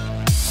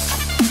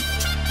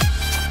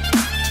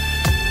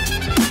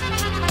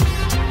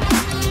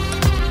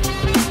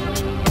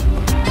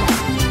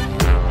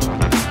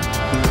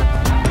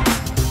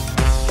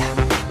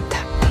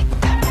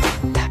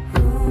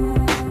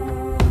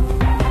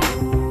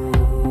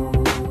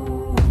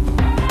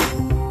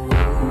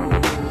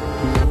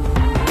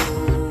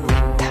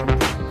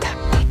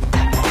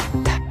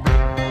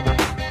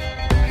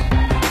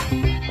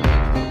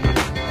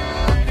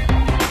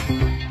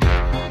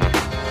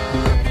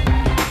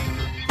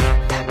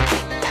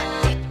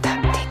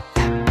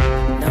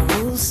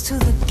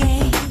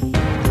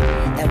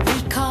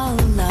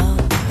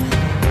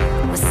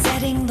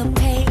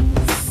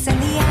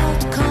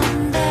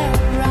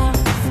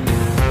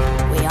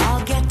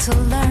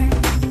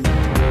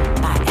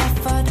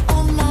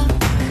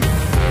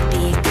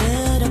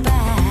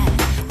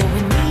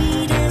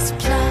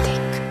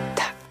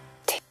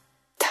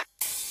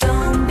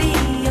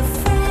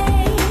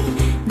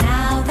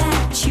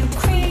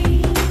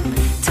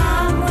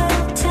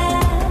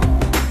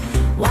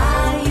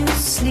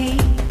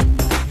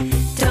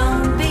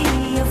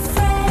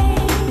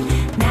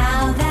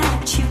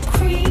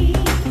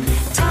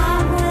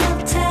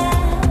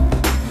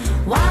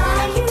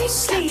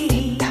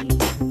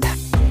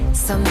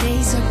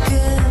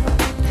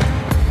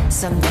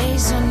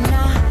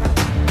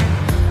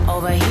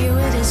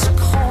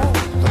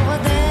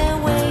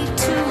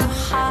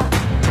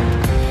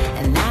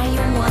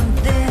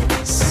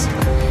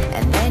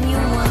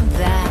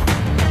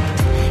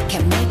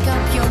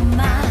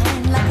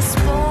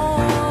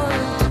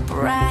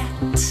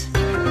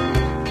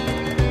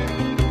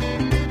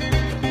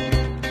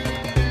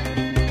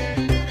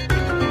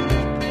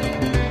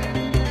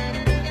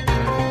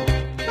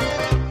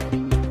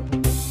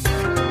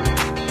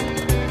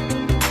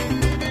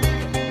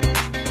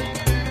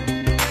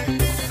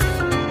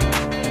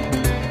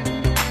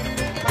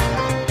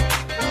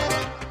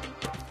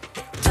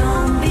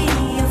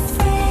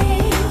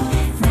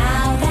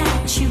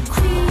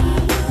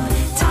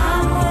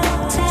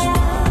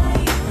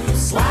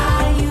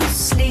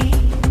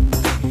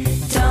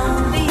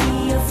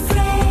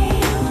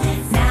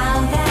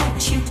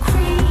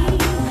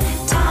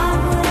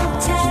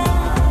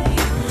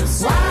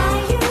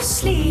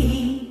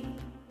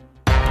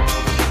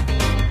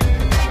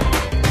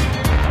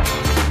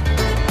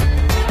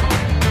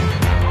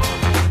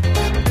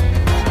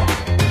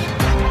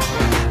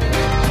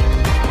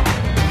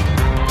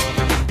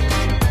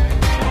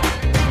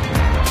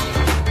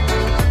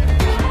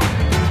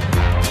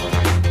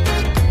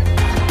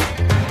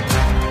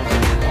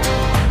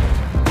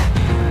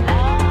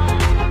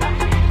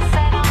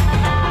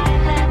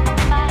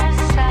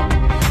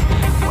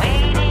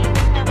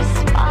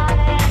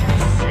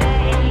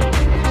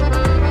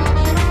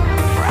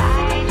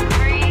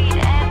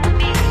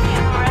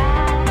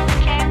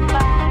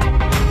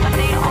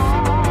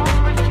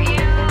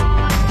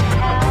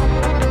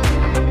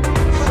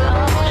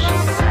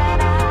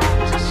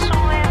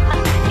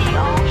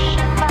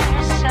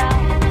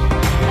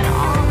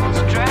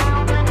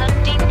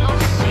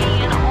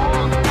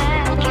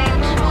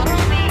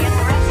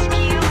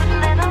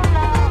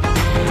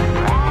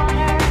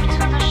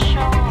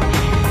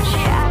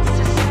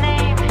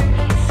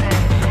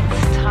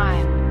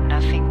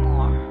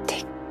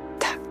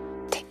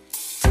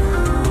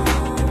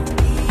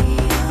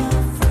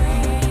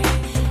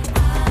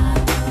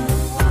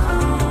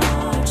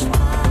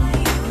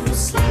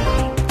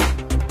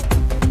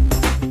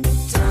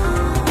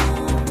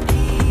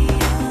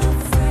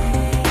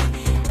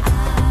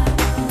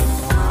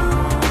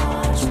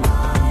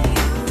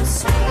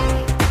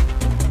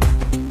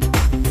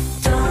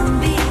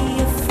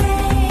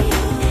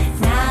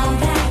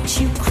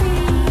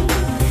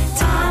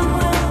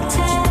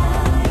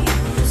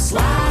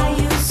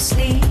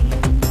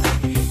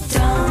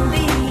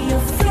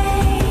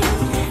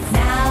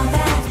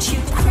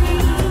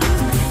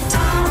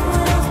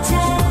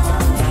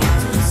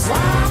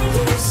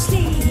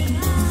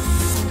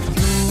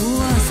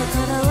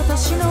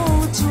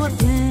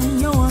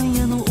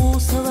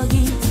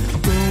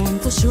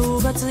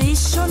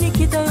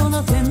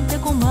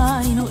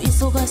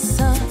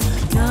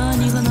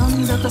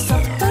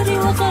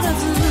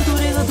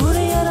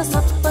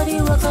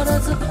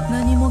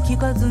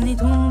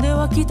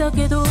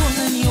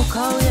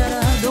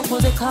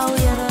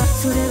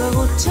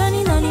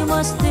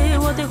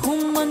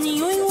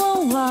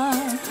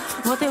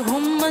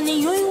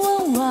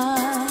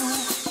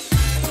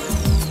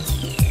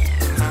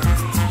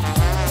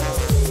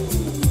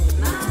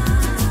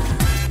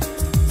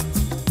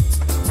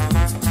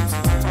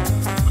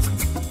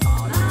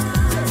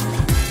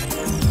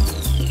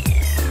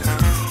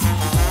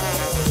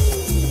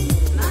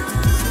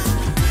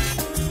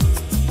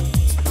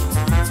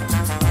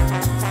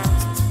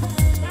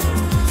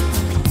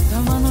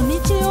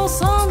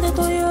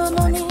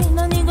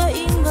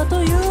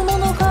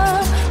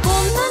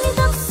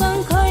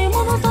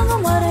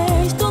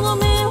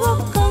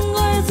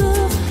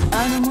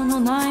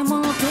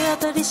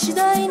次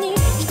第に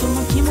人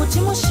の気持ち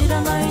も知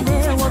らない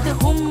でわて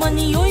ほんま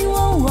に酔い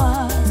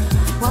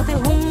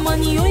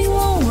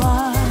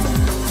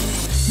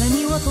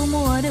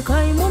車で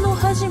買い物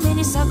始め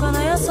に魚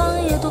屋さ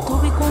んへと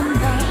飛び込んだ。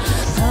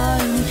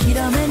タイにヒ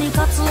ラメに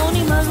カツオ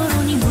にマグ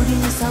ロにブリ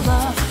にサ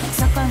バ、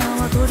魚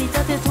は取り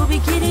立てとび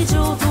きり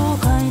上等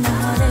買いな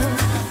は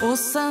れ。おっ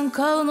さん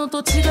買うのと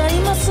違い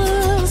ます、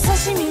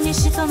刺身に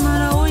した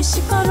なら美味し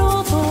か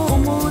ろうと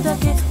思うだ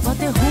け。わ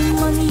てほん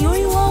まに酔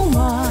いわん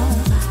わ、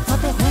わ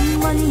てほ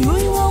んまに酔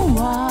いわん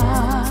わ。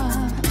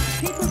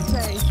People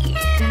say in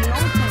the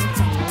old time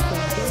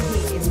that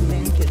Disney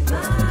invented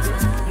this.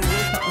 He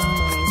woke up one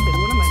morning and said,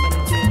 "What am I going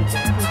to do? The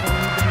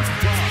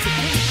Japanese are inventing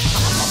wow."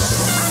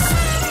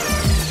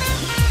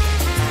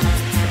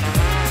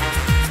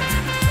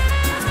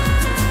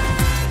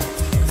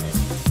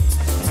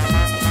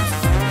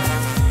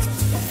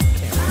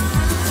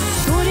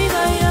 鳥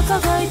貝赤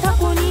貝タ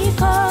コにイ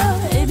カ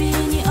エビ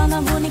にア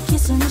ナゴにキ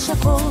スにシ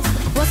ャコ、わ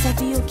さ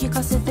びを効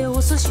かせて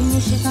お寿司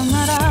にした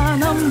なら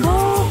なんぼ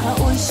か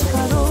美味し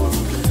かろ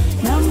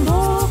う、なんぼ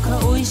か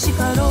美味し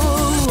かろう。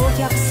お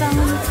客さん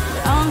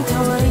あん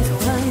たは一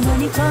体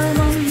何買い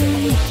もん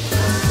に。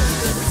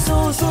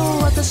そうそ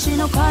う私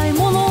の買い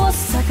物は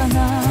魚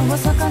は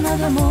魚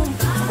でも、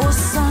おっ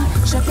さん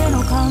鮭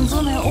の缶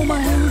詰おま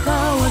へんか。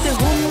わて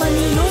ほんま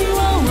に酔い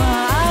わんわ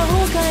ア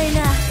ホかい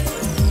な。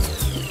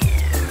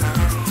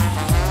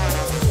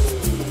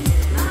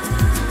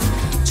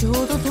ちょう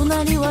ど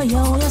隣は八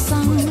百屋さ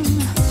ん、人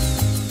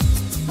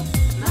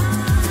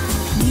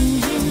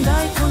参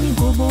大根に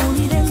ごぼう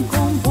にレンコ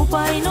ン、ポ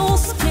パイの好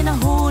きな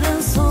ほうれん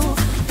草、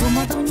ト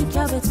マトにキ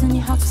ャベツ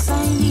に白菜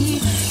に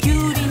きゅ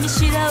うりに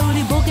白売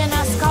りボケ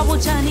ナスかぼ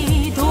ちゃ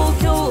に東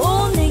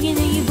京ネギ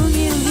ネギブ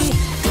ギウギ、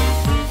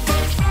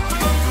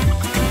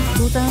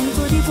ボタン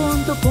とリボ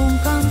ンとポン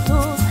カンと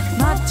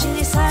マッチ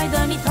にサイ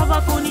ダーにタバ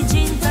コに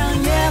ジンタ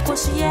ン、ややこ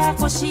しやや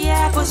こしや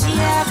やこしや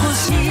やこ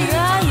しや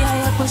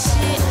やこしい。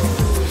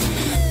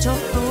ちょっ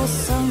とおっ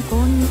さんこ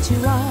んにち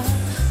は、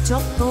ちょ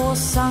っとおっ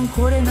さん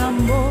これな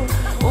んぼ、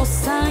おっ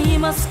さんい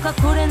ますか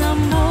これな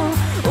んぼ、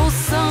おっ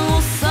さんお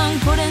っさん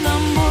これな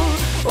んぼ、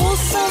おっ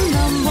さん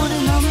なんぼ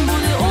でなんぼ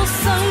で、おっ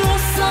さんおっ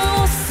さ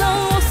んおっさ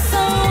んおっ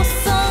さん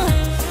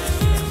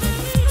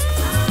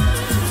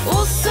お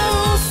っさん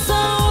おっさ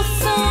んおっ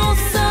さんおっさんおっ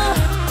さん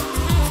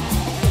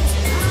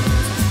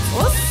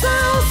おっさんおっさ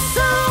んおっさ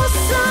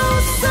んお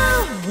っ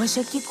さん、わし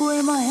ゃ聞こ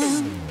えまへ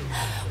ん。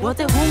わ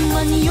てほん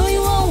まに酔い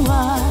わん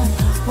わ、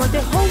わ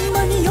てほん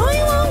まに酔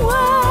いわんわ。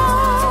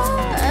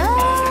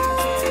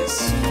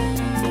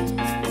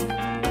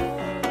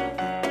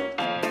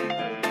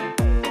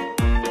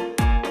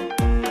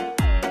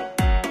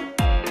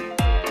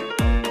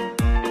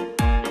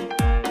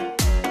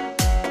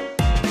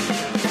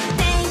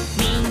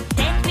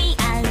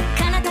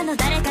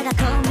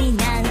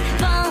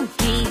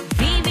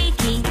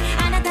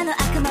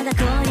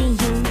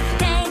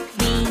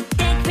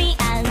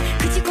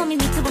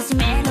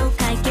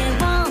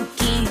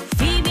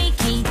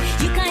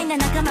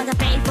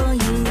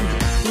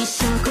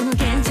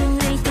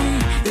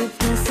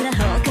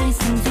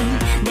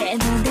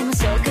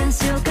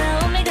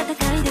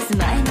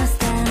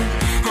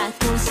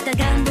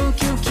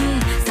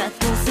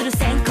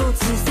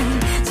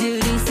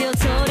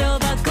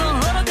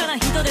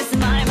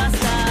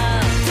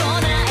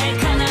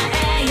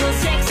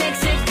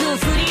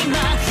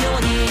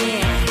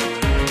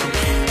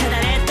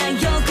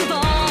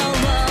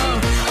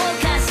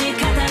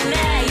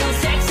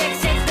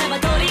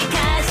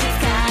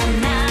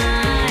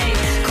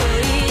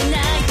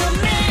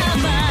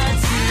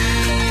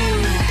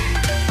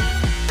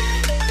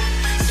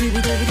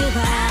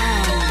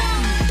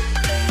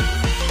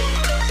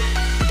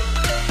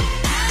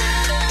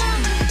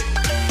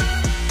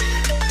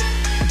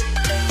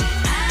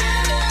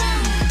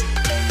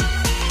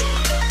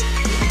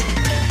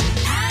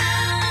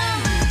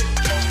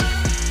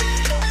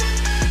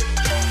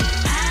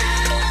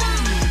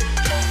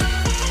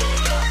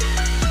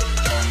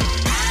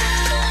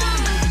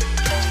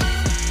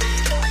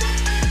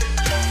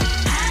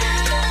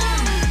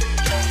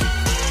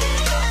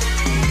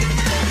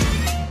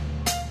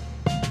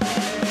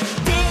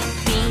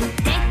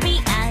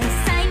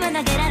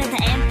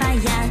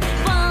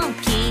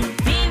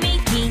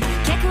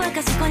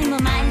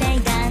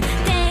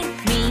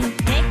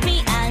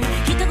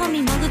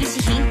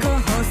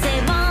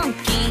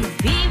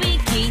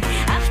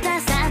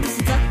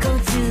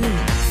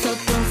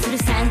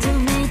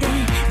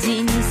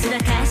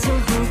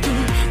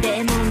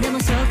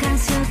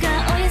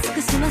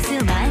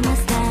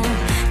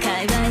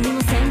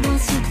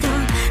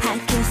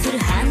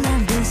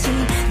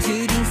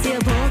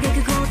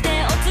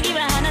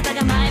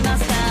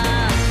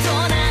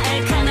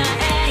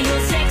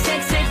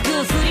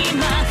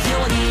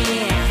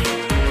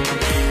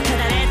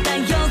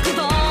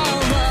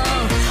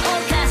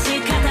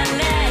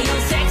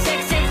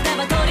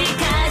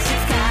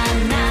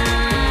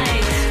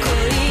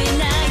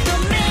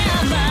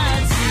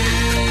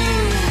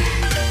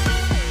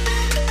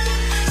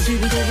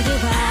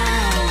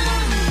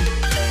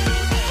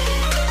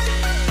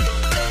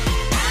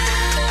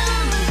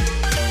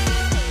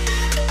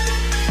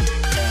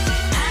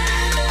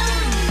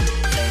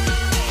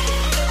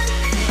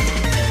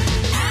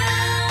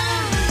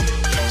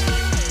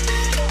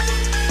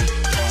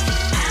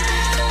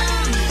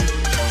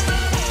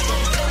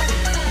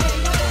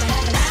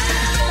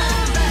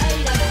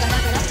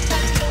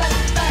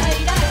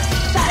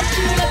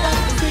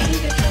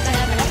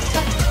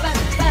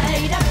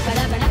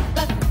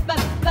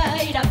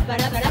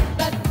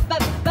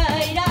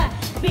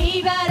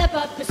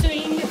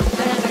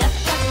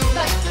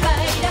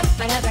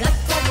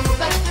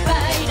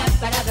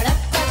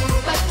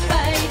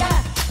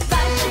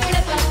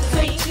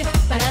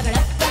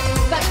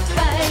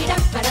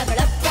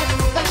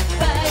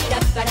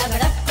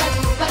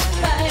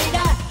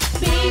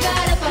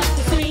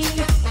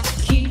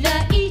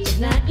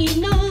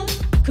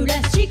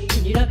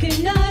にロック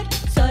ンロール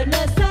そろ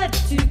そろ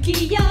好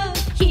きよ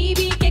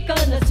響けこ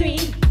のスイン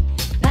グ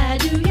パ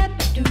ドゥや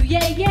パドゥイ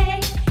ェイイェ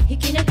イ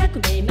粋な革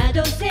命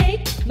窓せい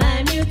マ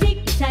イミュージ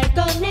ック最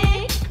高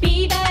ね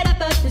ビバラ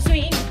ポップス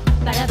イング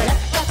バラバラ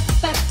パッ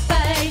パッパ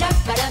イラ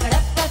バラバラ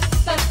パッ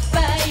パッ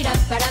パイラ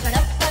バラバラ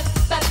パッ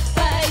パッ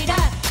パイラ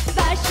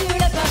バシュ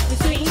ラポッ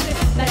プスイング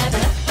バラバ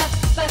ラパッ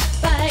パッ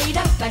パイラ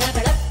バラバ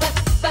ラパッ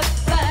パッ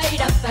パイ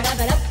ラバラ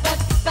バラパ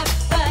ッパッ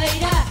パイ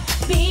ラ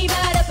ビバ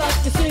ラポ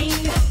ップスイ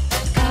ング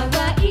可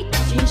愛い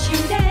新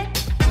種で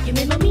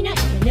夢も見ない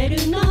と寝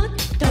るの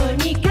と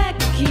にかく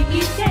聴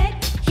いて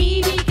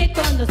響け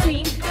このス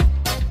イング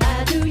パ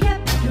ドゥや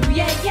パドゥイェ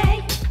イイェ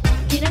イ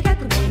粋な革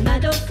命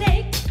窓せい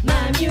マ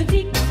イミュージ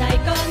ック最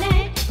高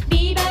ね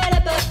ビバ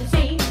ラポップス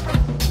イング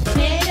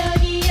メロ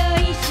ディーを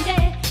意志で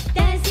ダ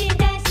ンシン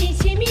ダンシン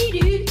しみ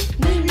る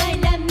ムーンラ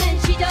イランマン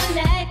しどな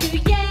くイ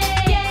ェ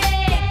イ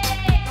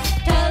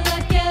東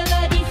京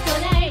ディスコ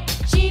ナイト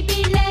し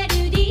びれる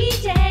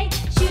DJ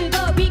集合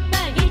ビッグバ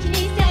ン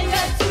123は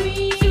スイ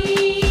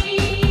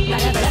ーバ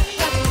ラバラ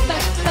パッパ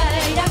ッパ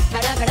イラバ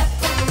ラバラパ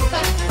ッパ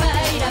ッパ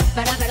イラ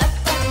バラバラ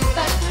パッ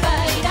パッパ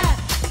イラ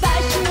バ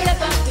シュラ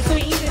ポップス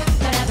イング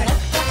バラバラ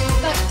パッ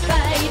パッパ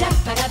イラ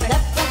バラバラ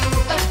パッ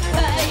パッ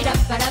パイラ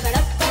バラバラ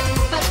パッ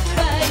パッ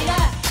パイラ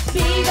ビ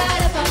バ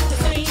ラポッ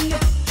プスイング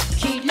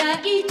嫌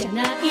いじゃな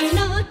いの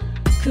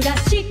クラ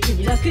シック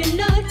にロックン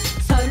ロール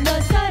そろ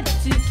そろ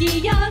好き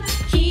よ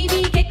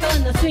響けこ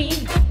のスイン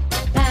グ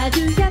パド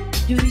ゥやパ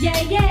ドゥイェ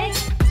イイェ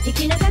イ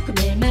粋な革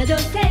命窓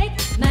せい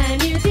マイ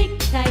ミュージッ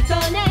ク最高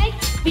ね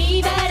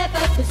ビバラポ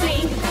ップス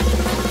イング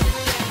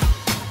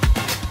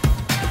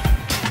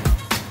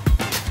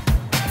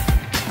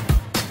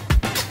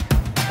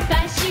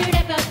バシュラ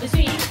ポップス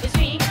イング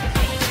スイング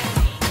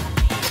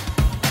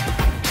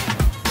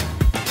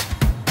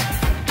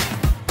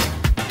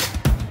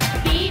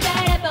ビバ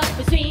ラポ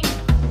ップスイング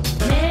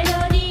メロ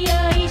ディー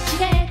を意志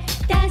で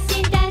ダン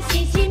シンダン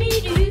シンしみ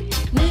る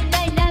ムーン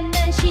ライランマ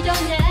ンしどな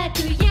く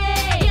イェイ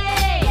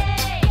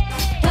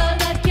東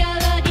京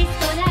ディス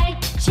コナイ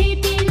トし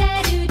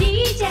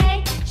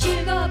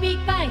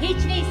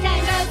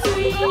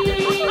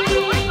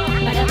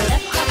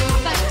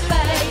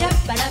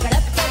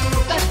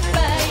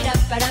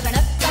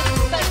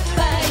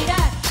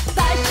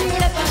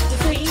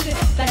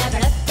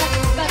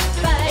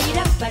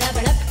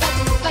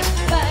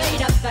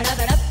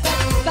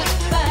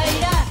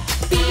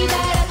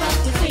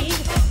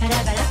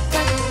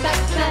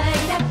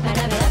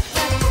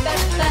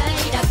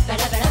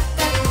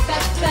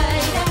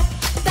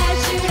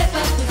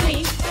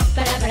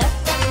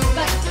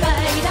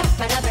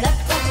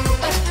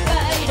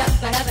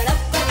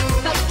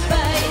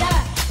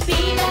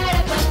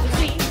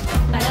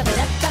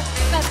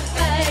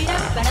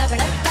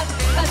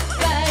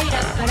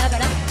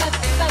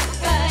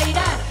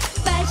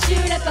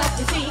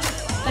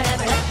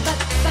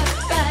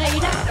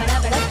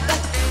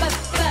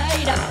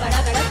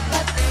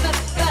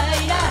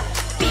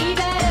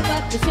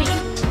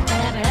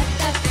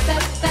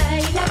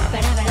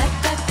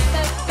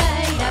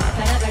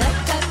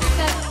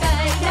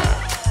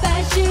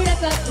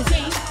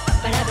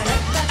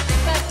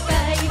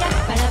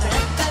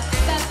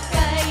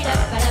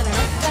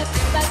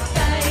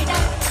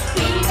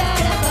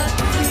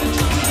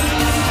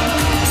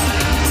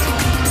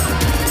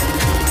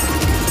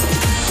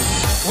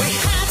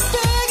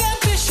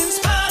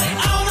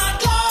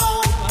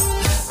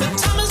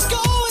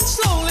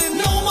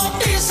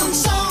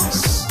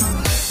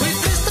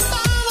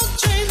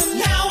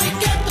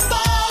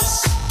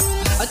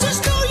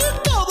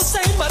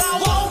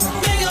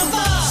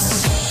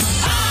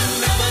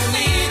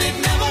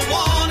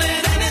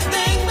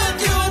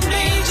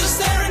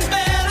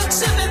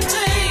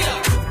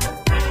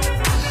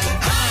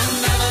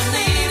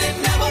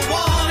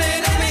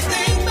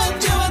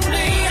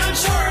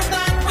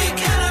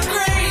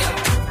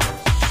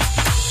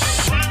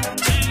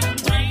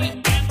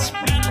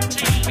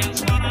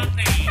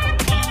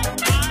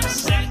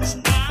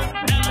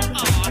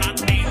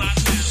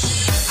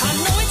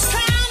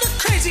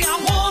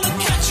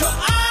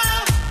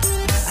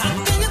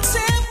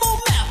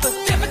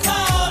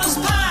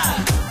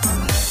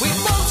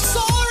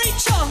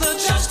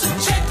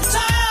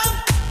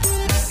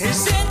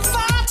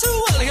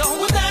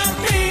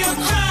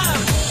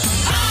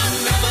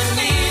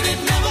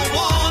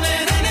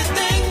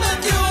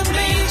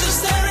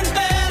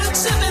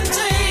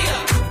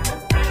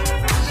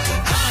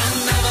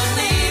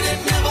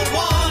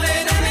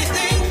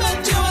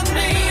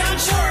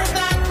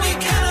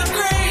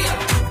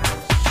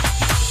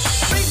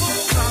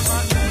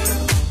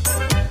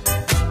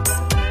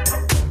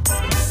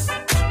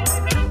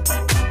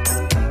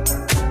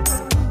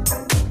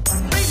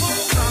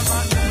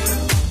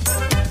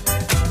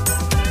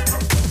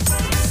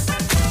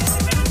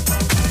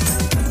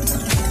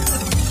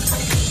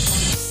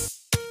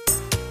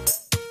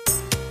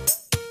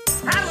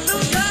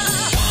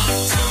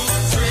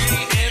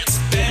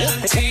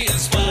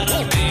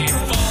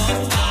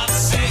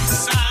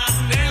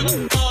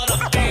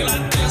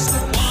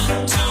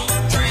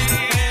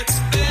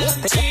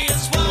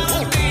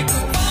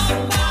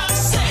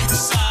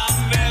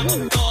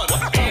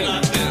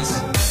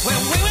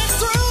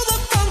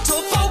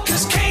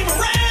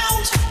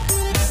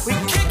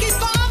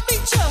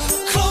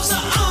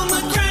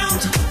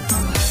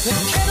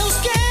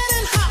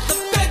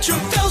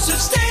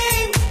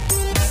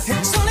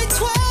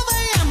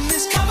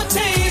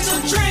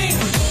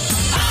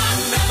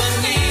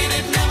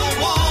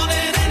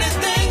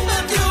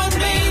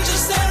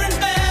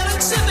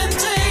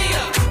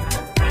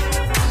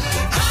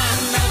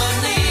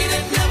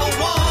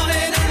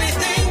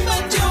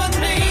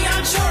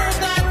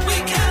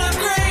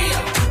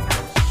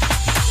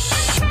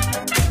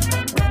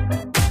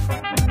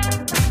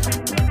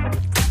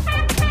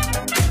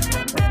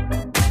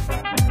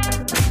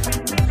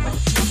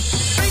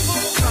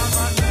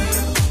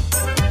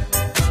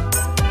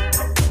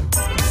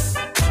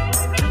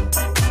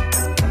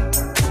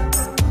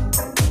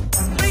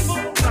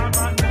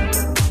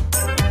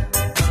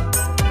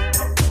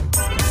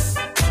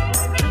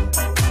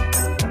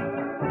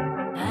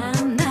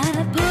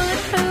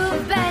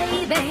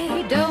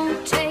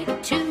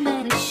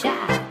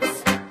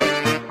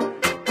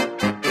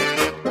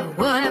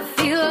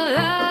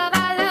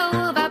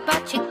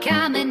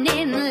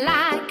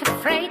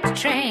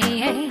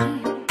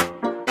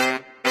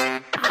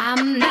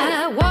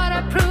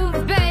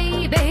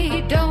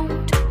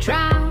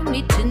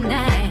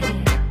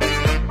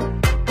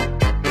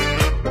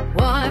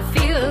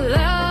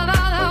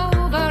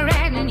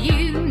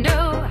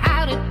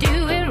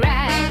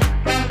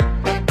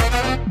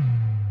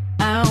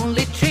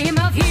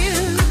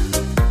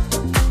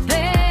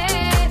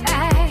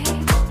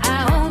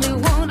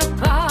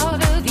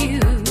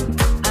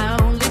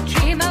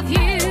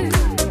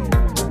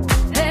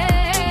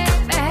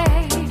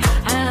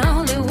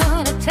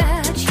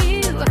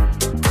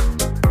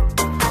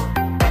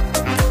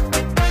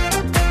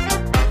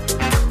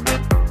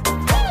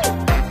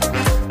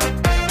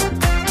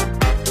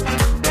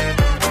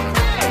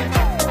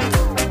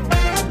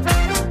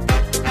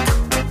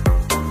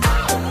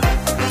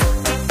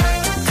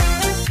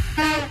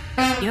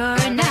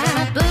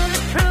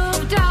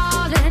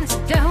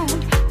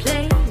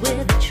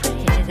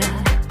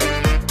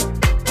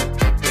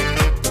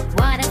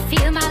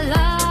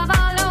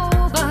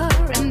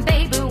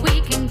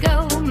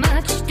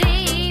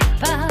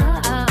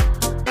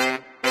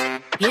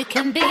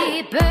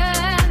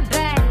burn,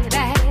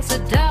 baby, so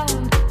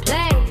don't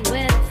play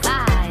with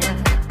fire.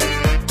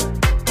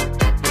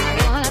 I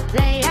wanna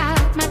play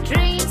out my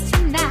dreams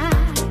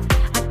tonight.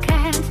 I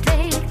can't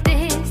take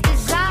this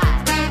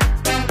desire.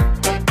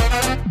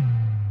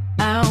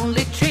 I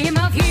only dream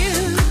of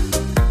you,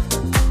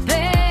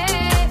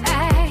 baby.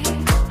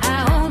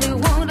 I only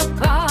want a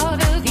part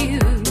of you.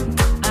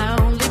 I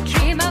only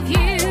dream of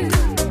you,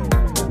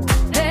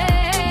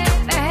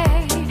 baby.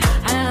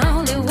 I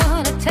only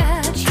wanna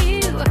touch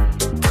you.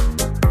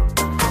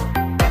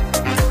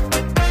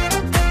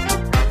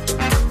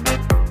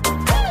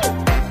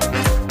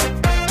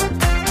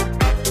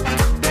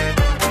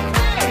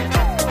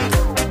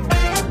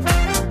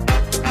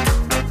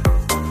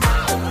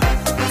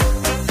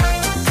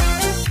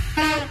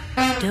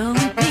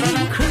 Don't be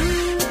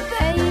cruel,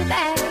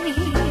 baby.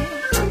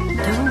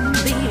 Don't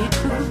be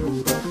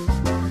cruel.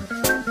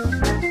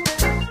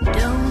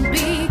 Don't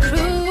be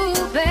cruel,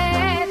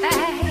 baby.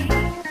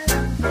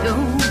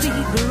 Don't be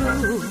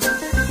cruel.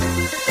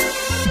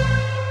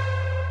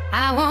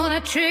 I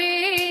wanna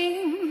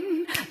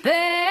dream,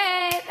 baby.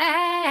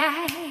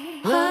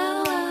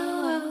 Whoa,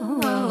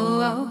 whoa,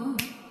 whoa.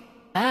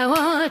 I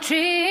wanna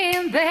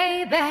dream,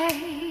 baby.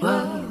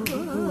 Whoa,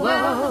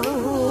 whoa,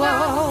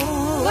 whoa,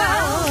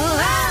 whoa.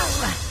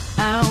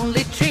 I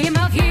only dream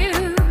of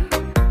you,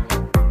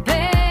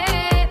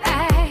 baby.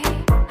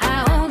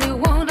 I only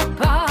want a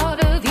part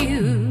of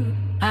you.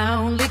 I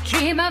only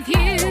dream of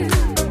you,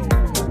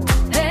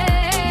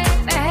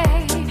 baby.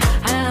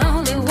 I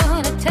only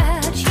wanna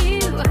touch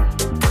you.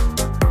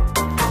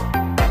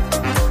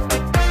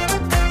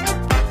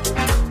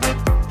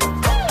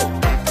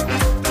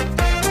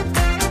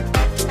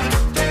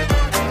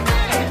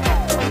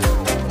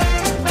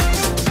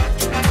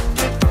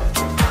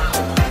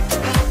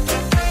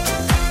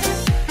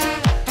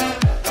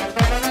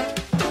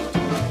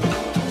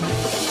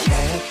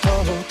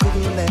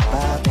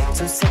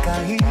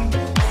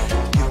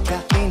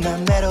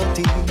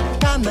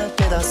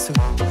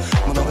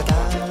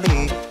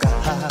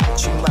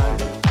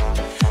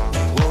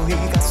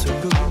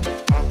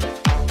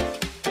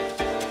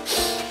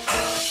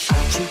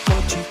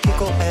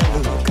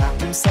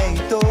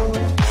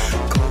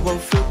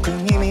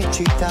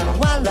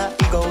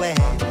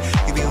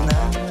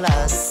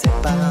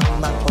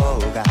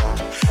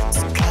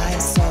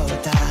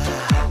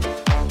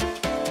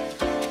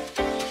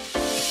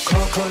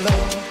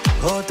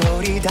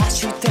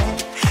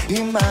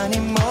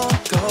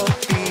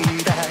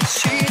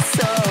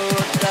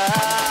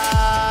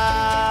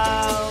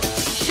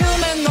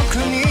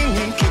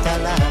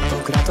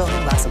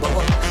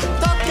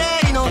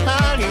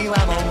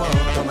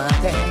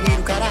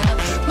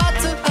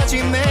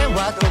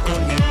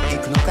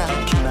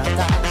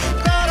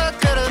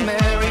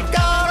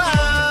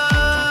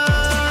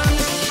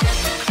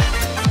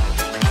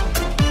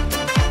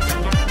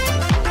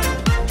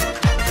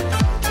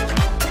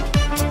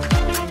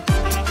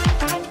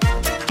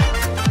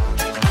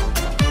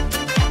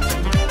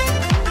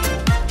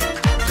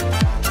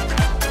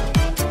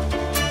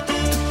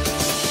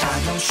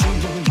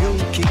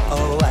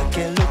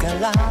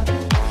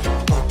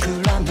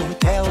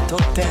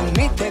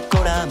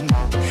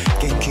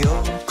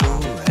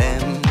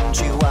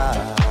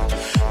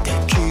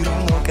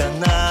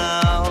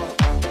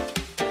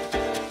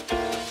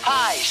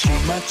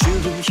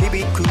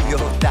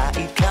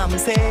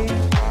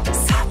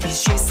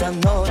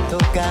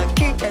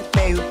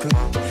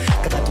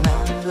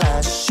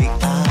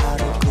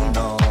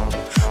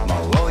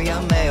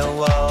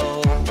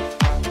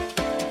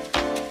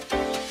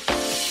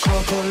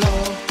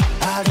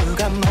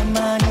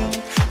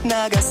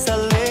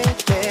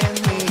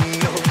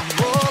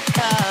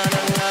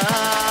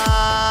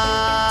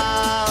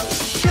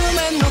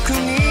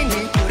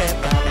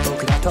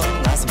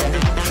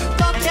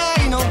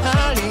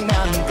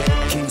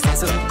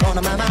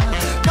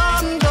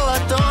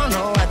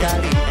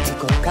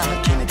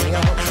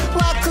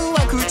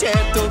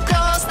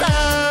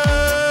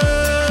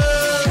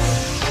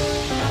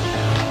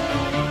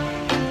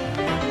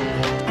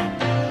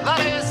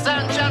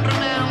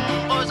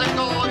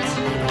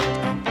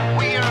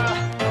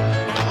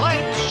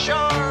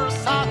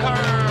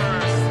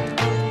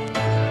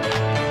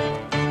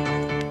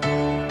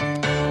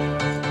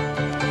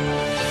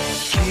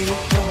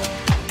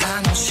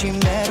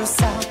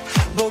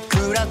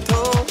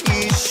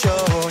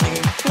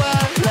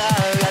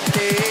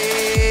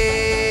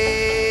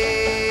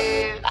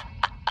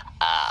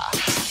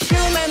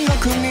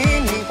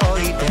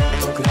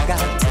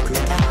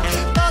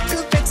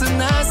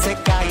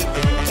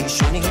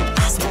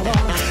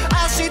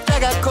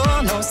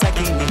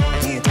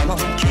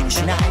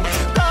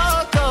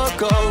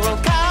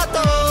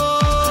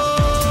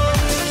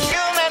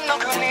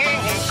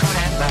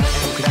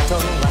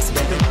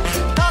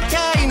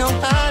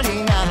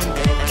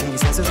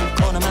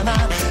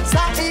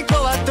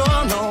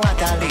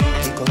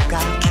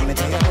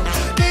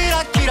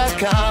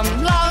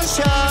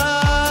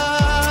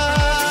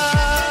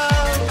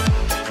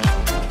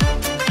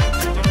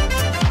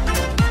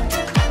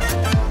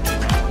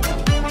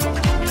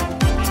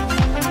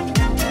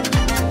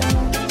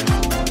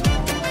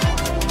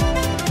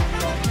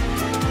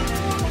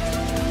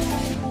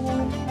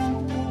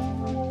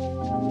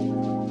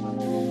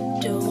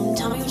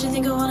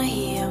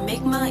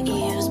 make my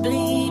ears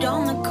bleed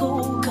on the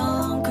cold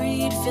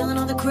concrete, filling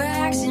all the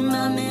cracks in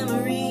my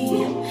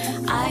memory.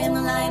 I am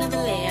the lion of the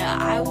lair,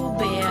 I will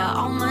bear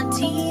all my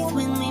teeth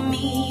when we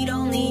meet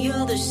on the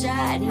other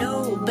side.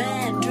 No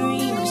bad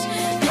dreams.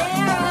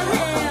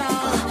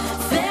 Parallel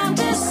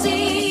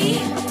fantasy,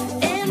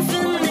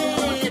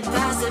 infinite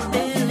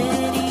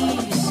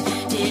possibilities.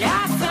 Did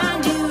I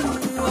find you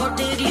or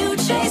did you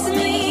chase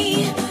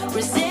me?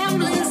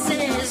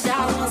 Resemblances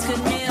I once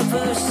could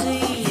never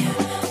see.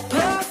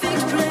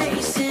 Perfect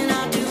place in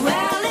our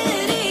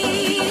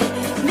duality,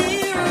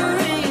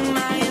 mirroring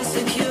my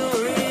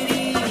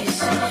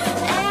insecurities.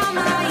 Am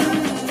I you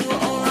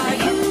or are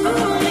you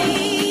me?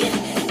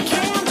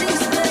 Can't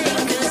explain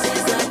 'cause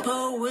it's like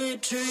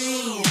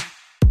poetry.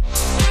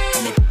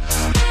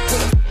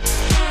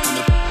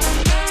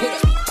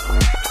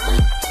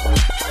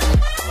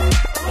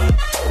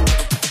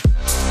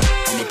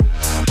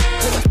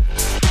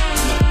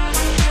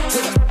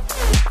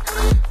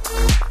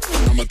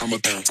 I'm a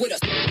bounce with us.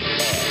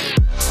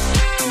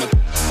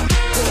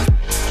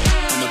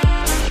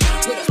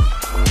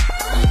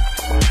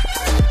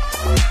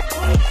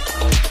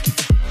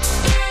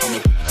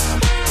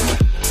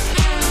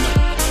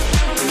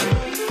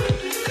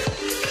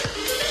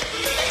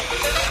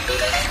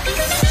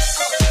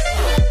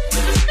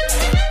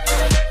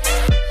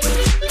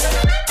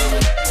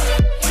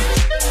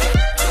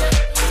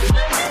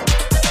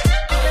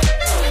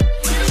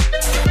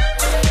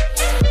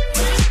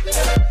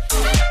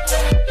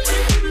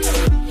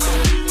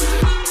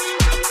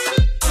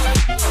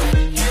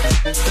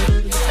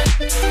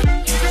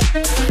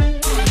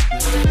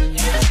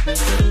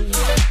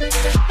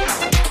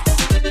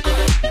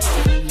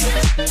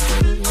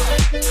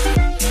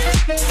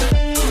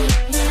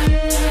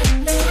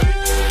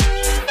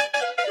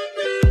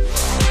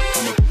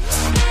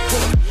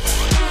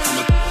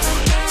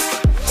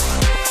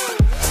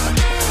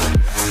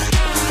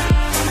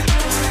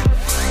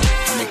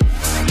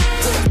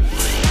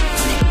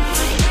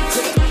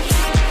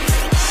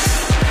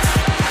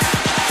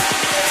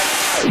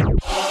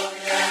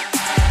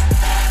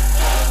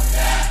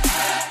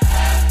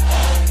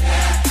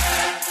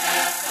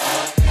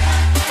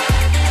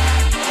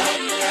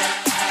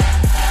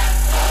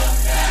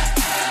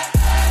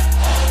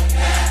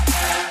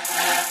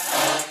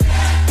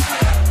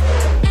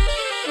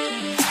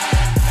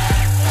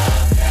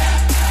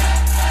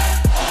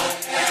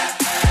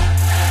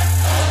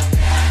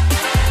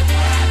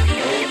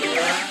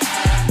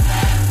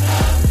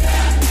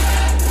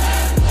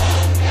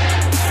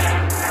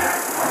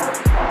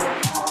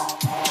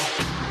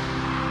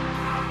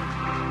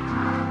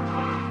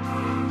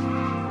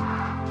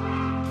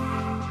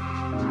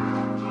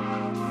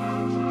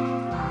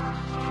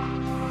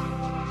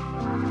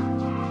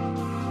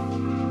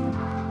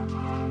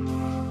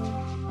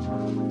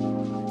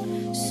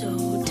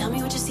 So tell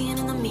me what you're seeing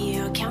in the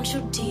mirror. Count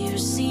your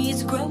tears.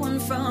 Seeds growing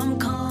from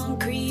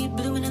concrete,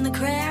 blooming in the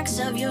cracks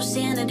of your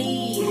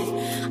sanity.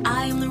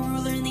 I am the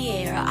ruler in the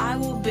air. I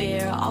will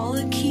bear all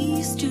the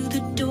keys to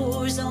the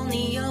doors on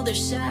the other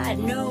side.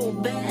 No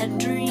bad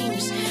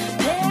dreams.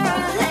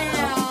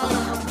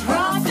 Parallel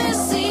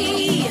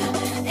prophecy,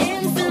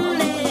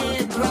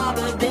 infinite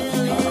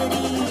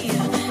probability.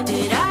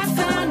 Did I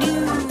find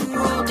you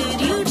or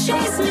did you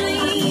chase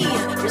me?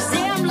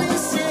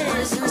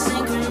 Resemblances and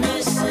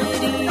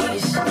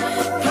synchronicities.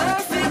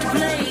 Perfect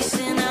place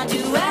in our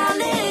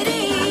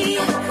duality,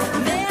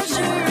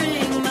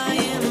 measuring my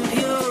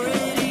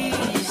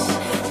impurities.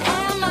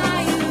 Am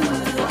I you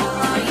or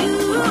are you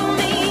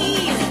me?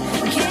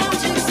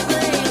 Can't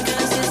explain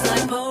 'cause it's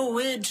like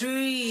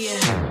poetry.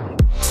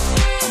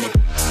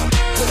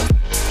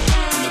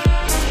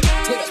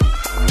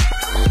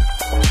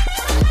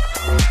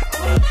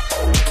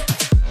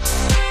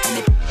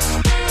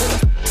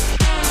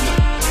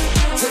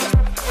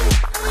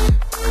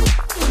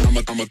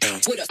 I'm a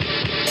bounce with us.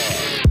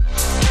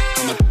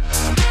 I'm a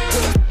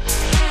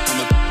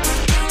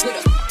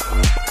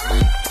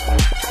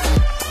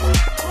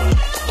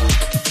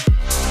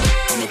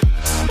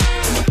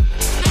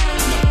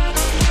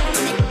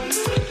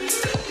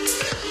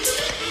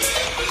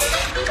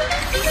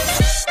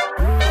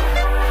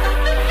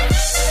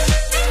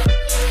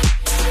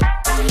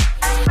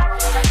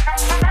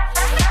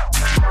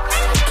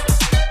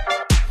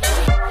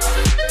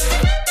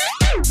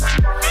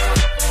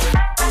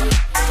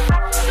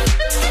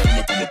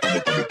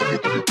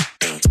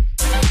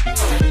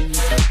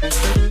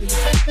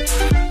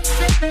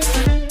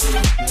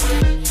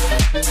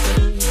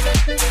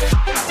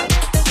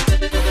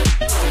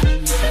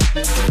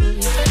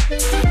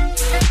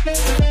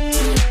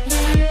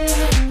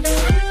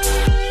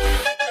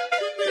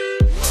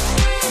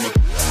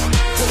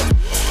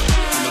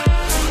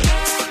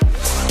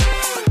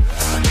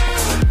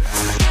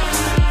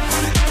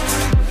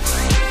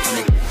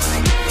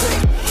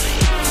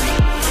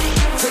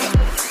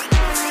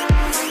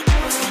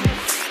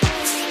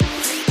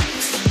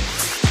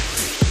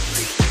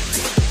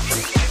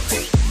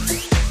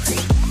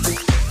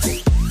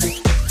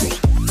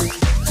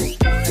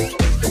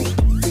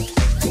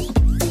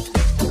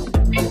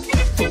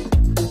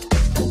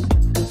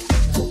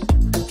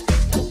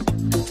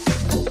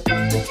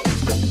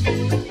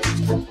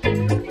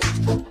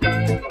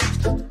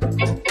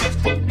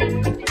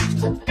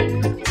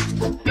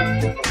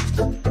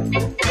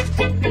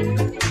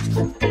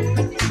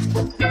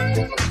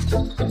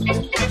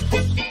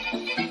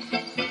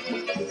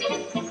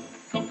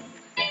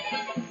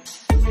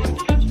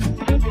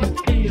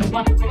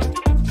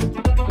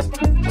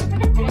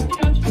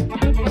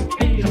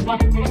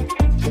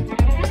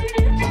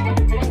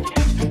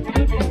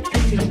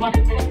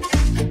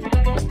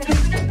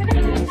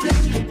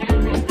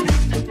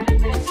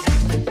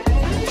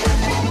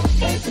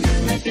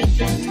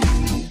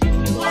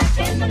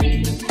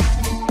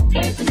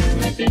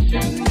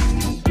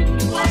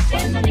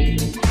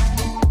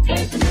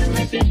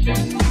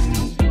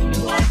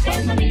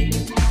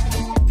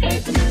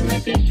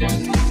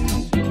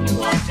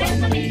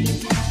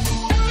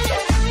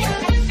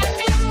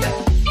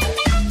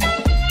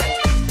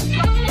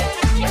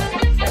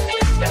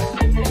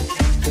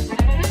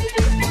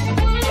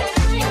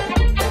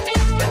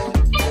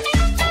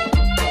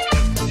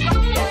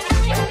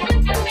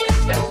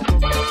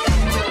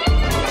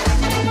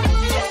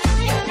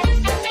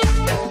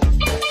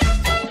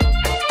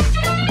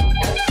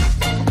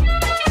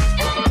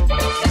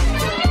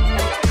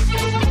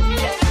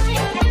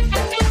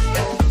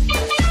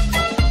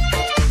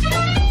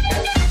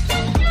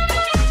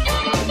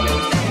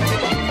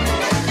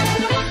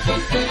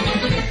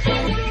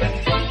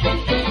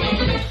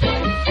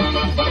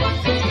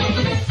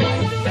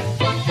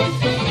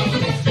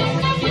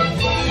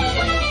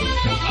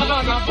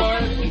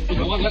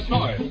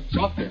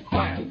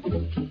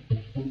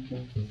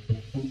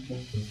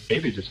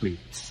Babies are sweet.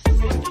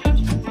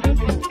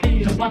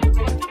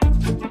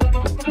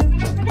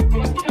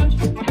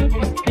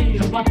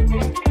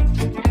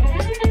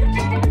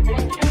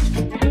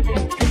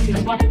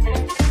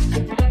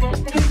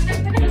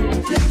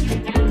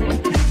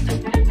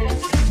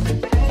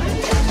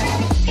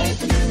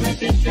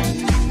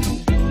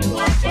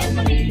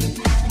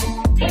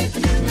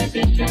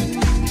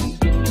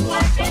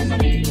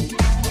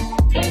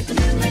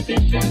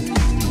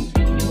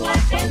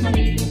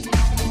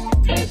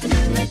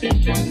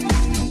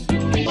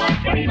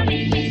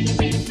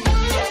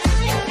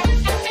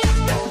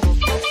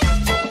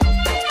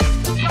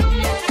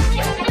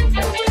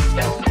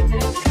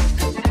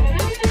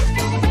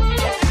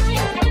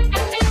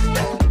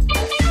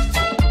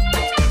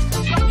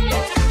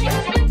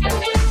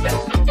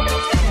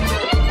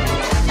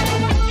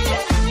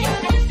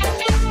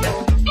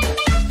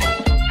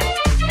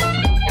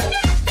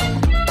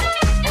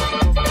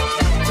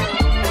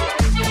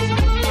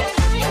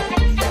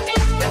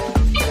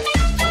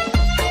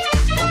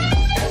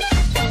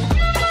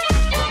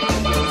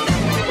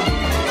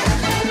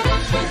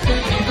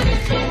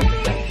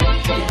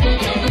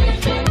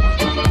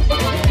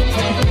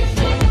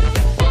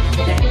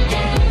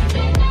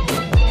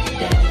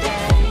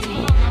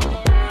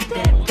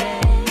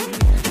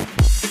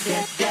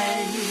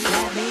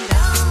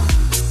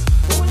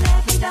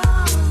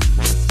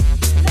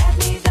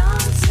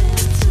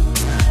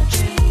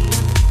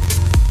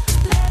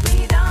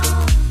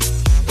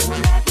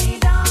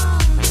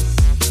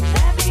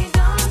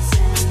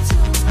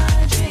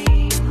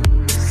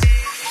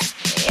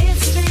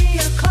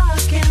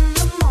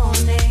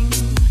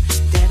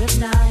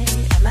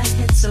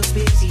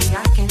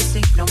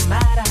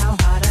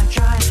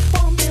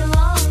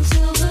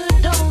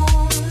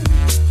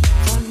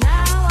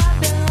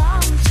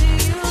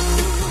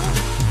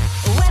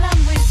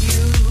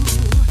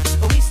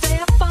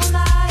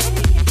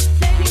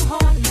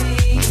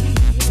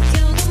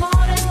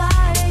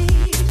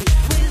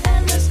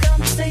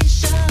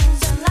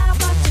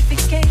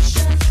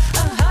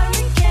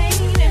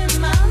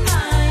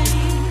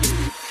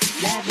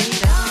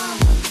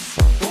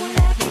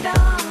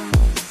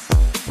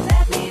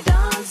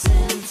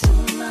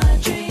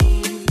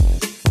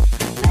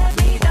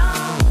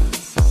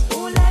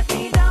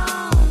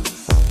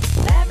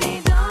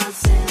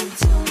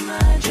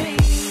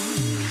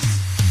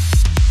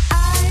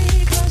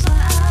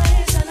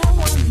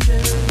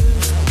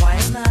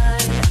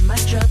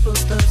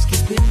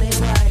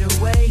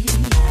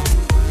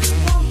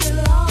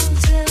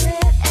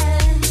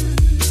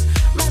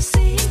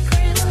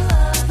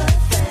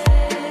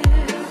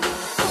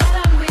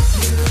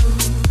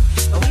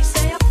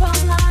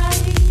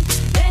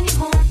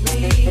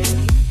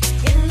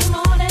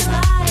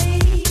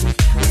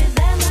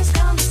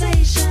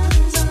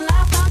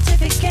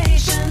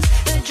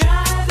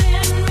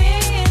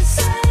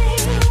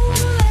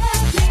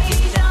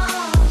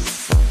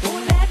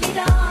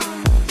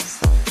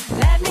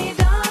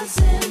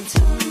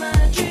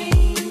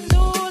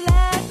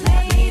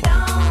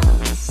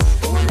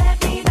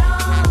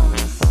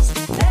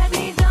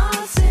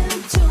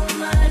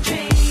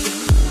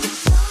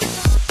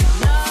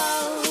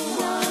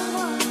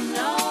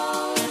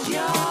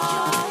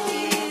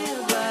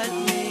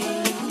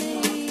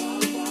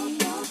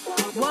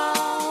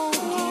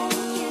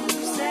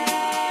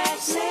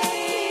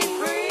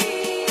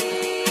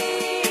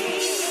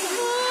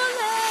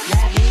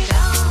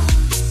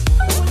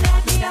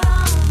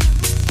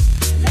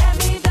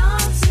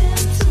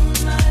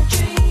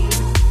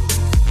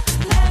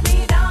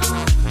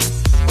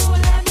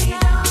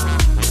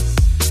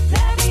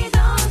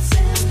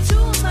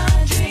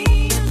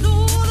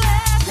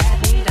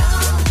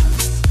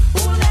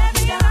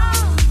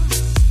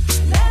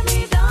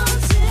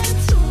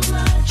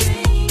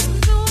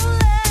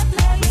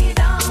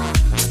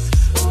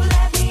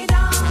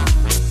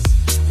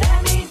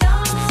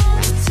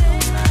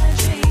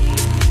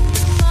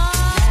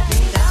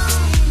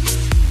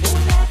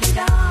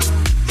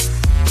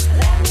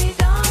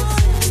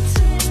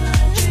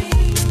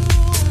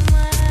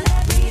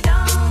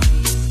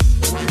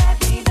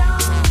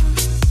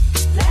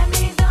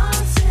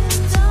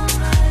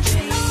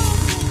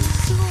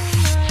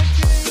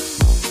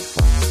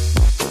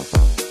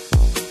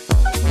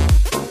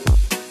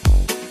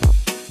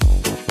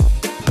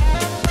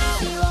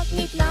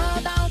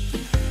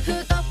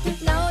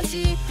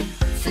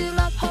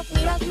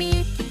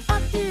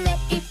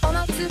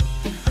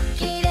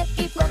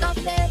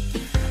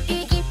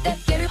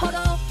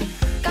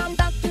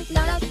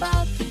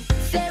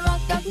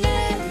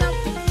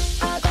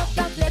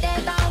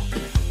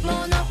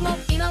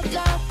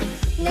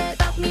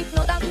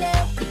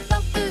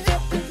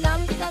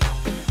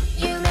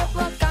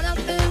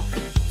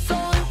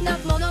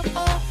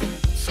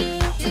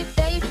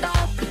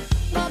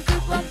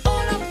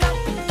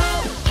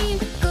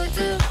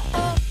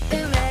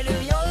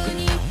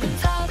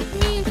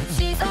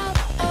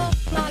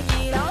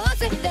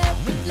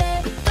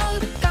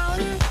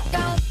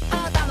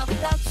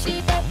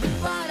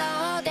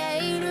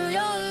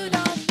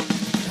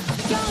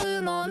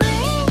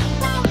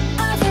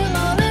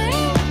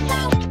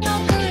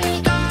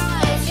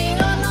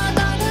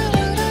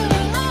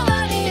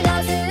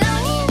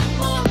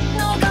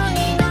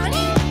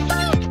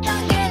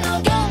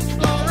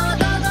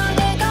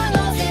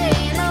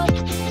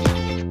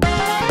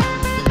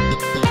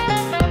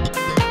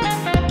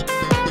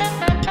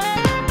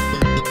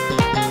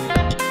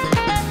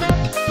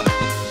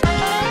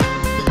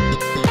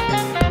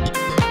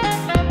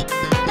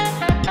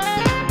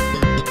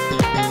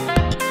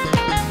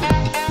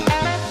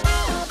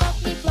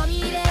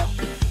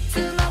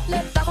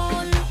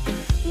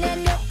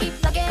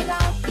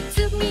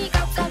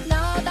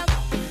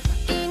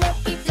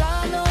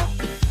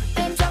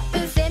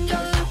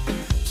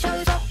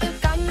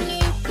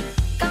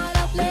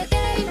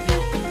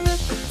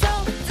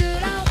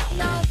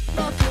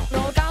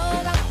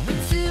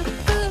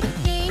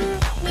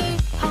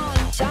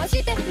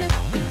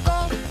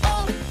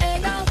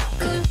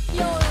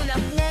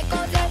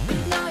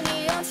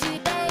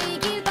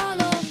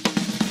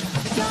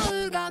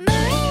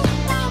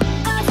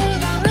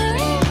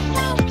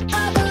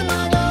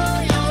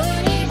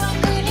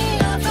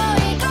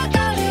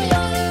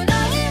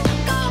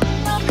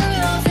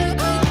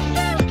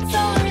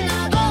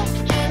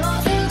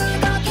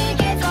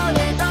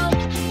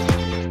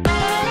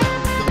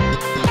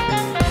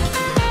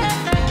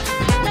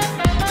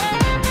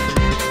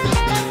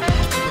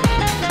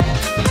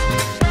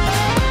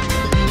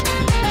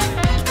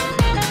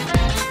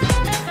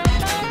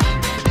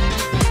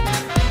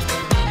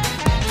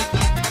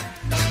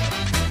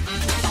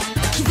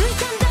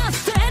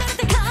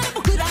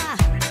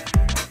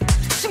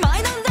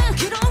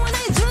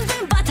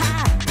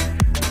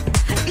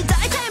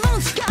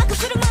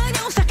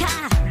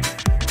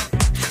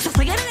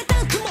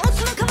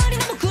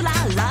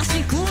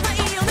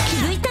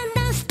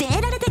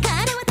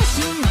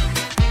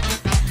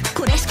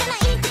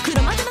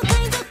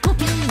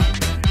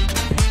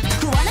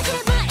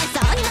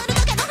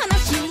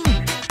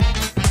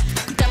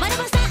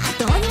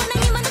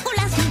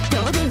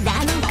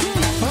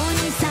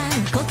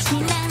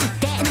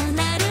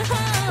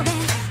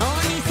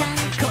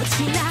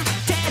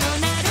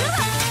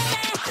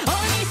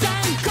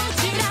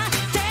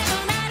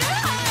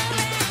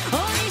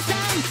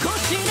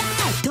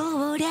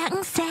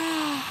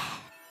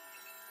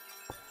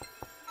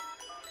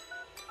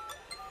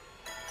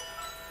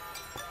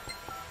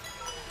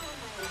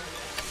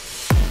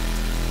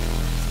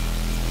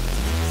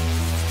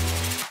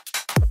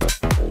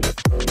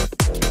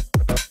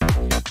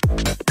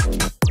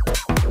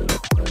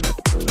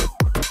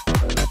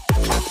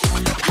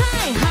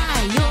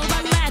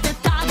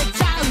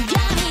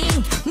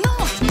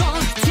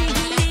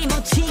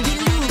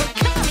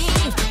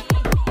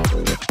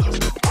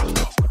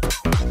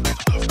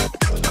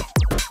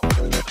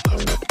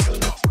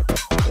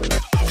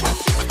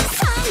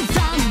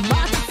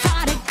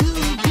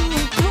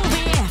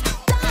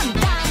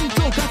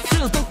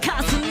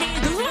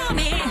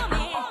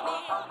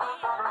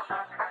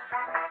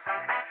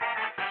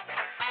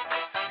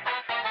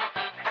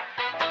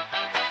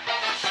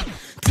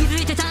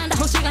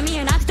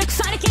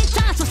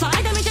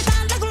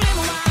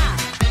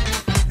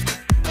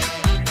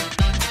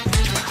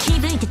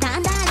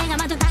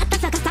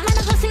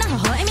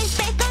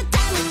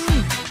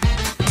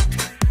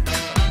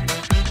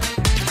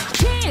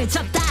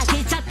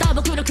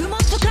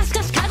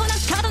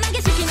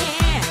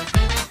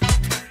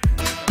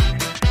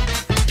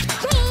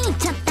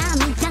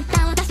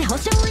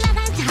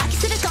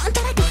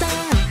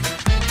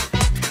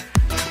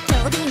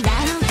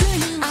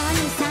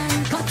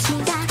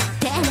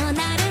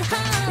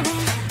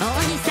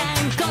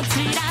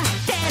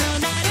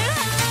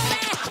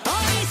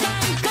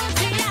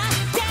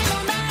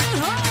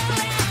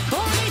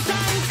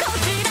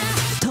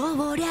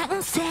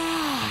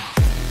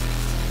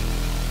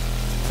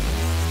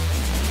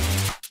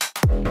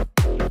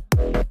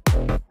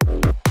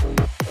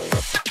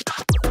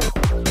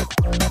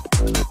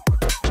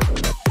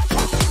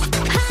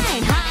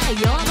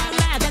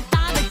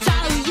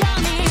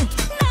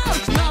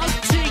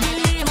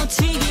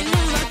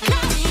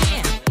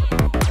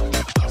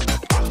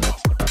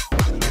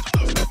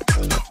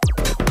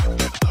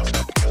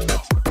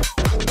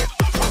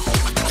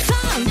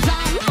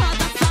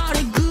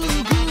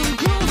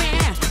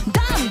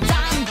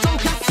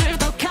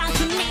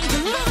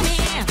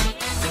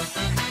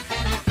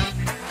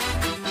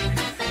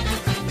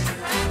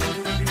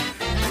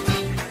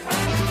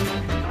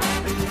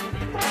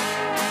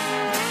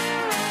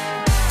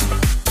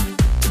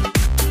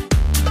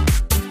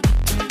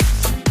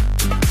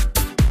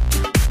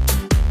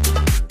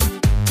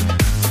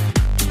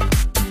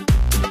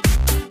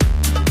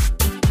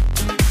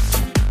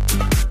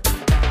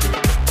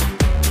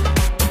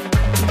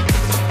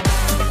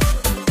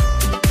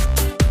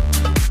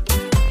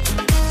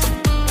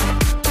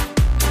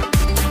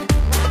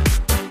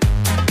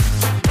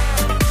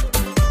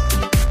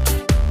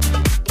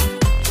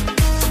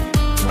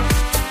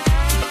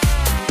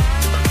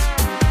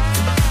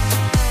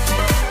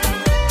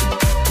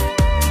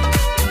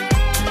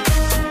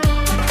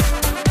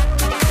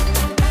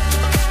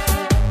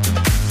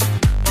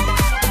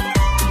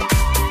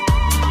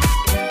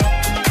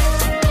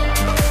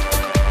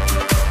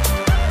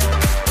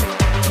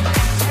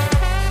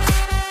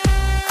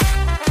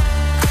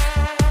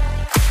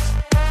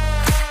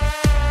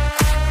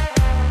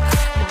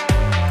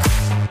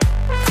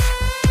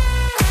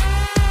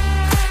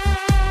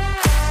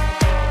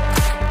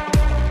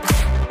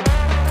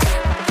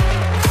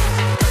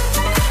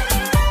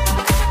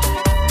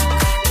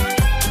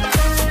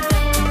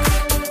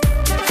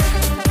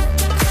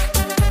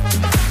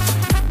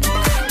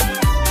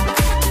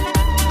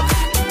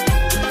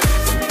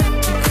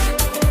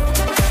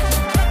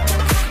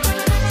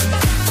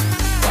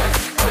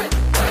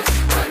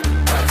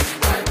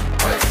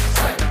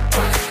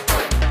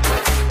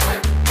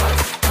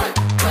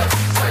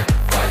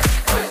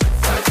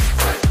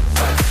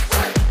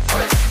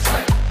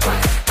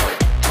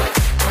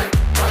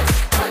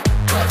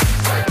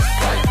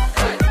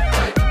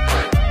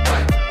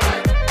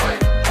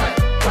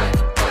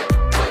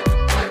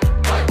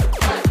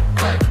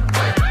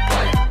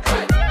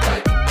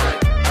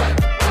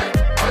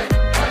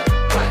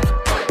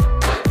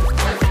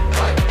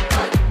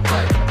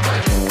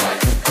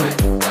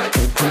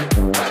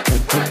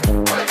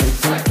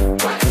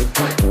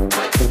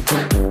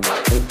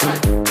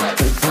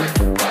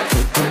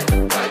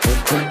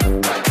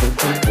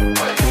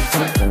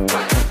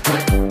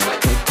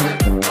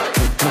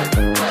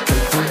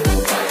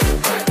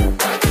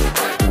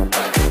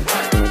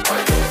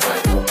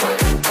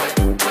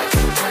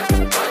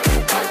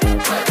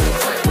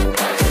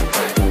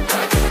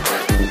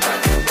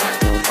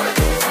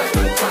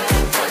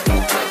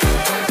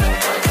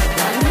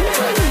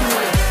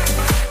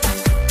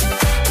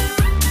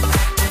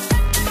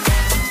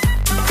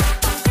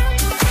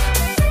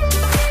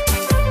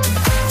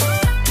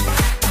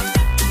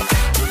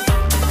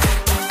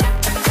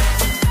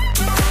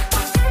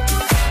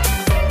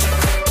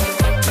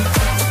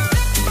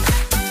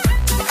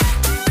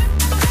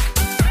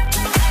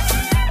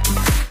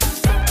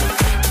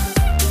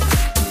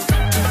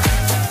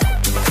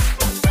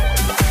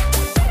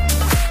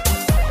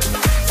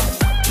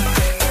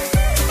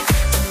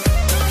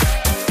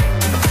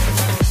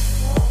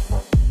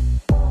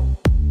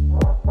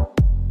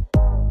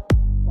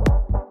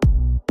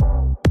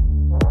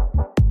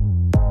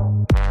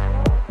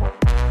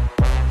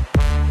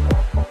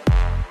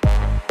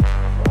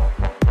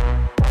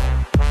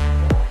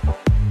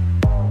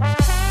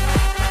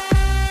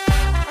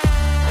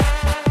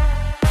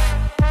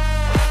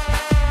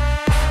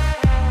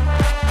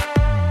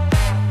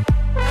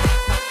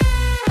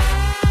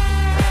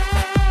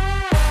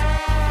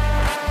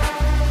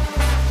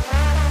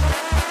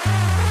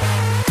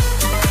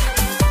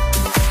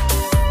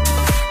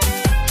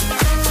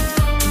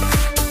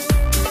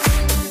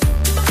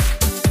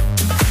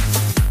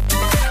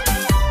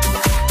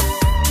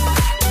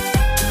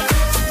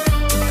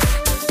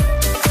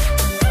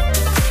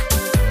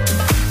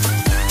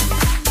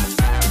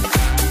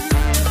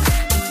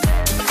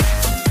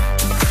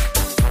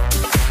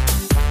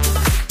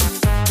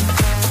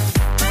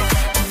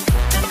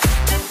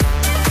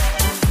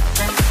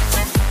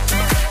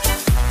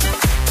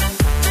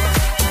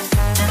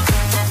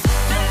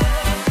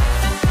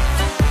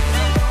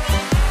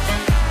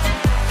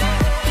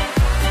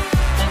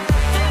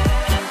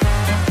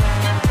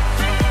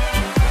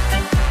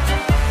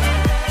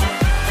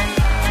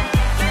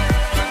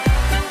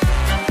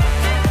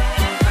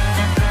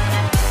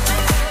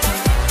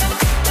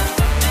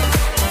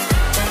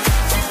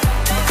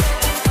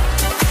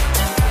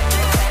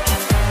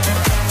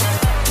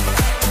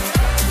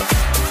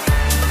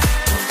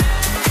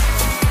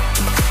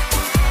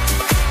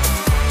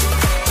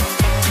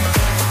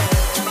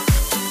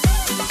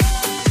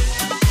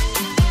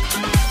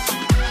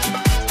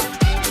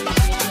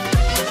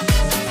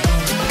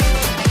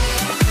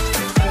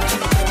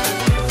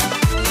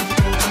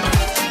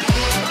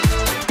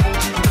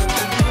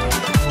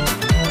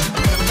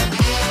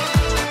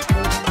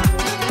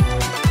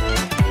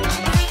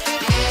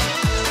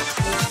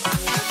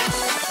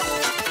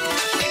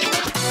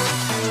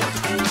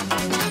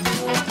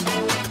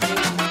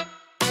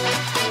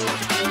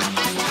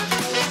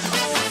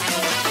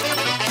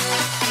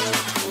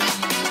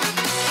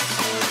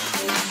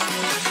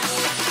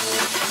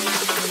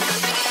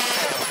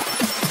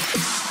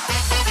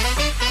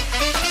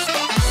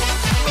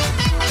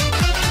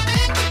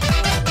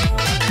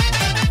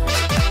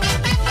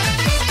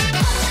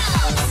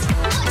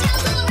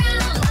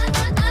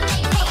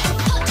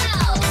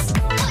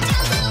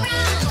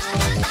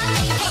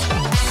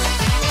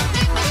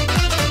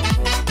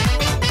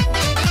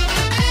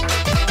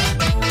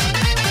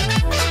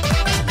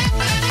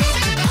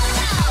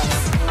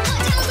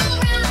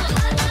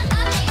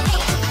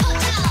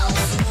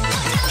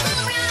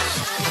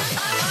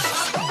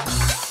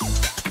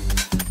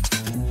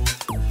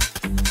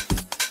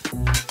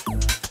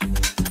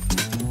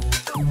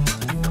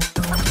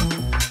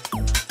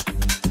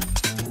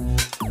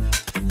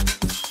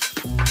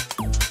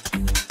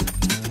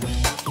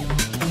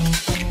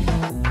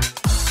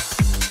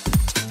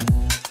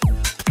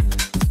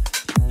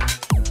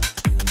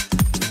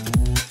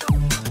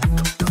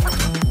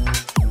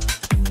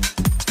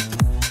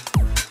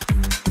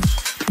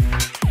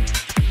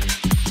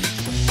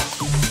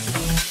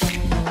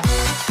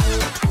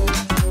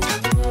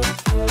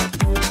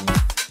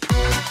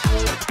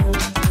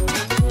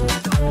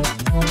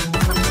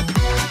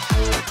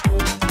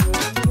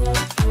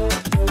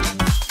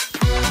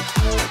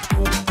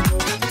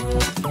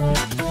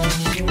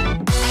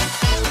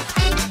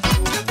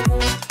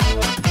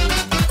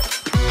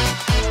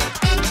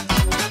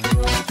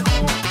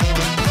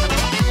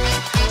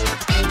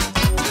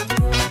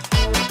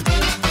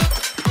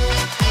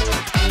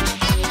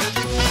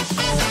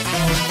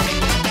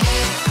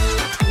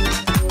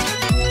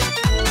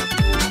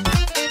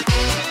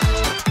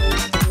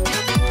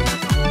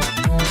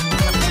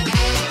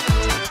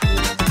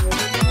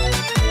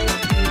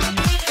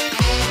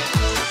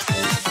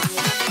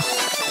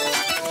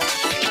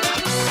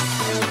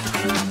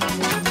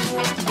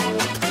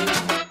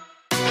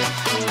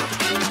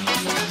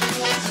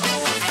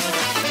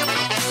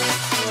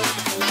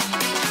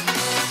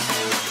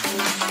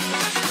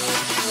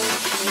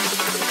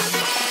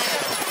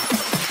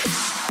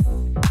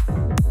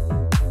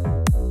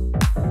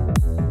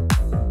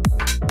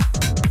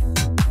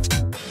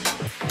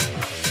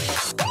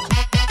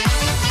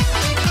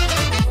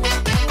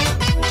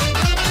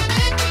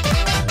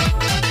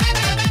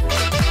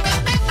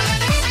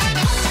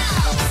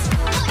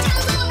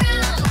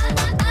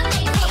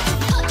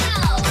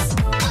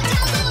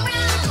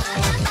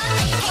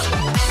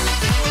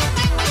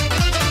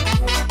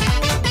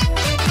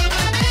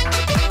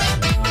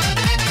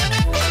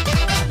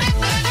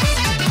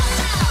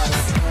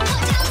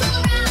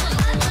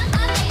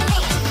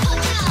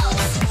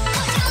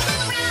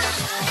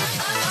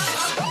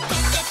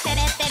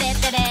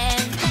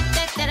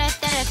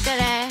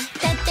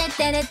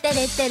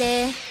 れて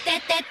れて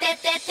てて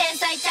て天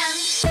才ちゃん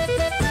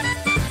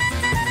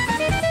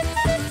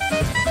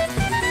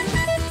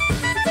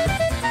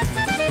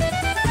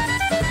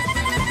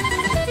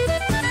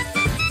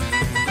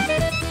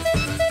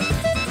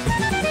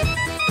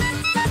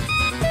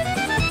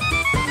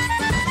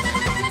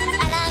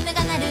アラーム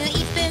が鳴る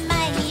1分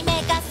前に目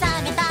が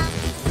覚めた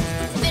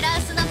ブラ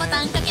ウスのボ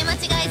タンかけ間違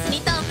えず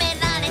に止め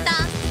られた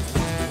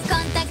コ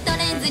ンタクト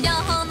レンズ両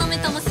方の目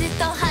ともスッ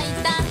と入っ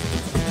た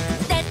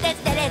てってっ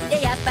てれっ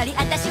てやっぱり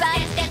私は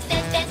てってって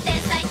って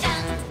天才ちゃ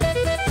ん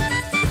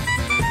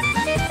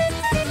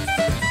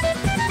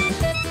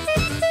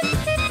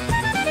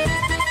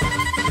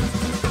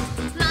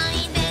満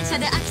員電車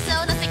で空き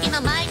そうな席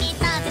の前に立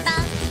ってた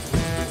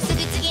すぐ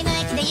次の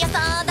駅で予想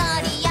通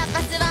りやっぱ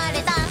座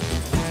れた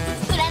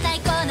占い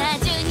コーナー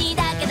12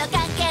だけど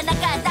関係なか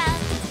った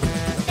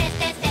てっ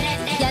てってれ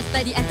ってやっぱ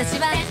り私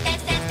はてってっ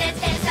てって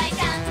天才ち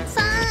ゃん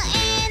冴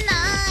えな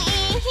い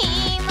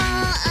日も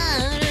あ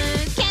る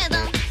けど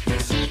不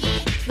思議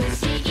不思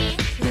議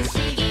不思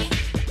議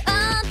落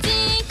ち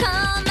込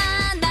ま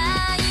な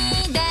い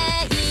で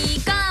い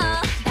こ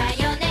うだ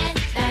よね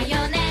だよ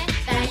ね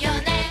だよ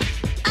ね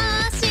明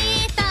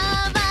日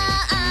は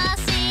明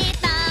日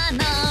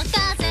の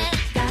風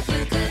が吹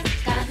く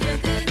が吹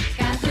く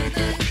が吹く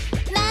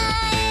前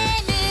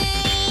向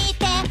い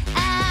て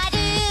歩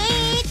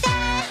いて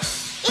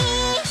い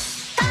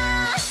こ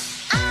う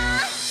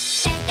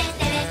てってっ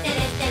てれって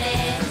れってれ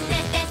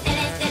てってって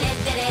れってれ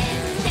ってれ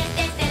て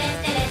ってってれ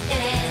ってれっ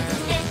て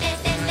れてっ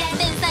てってれ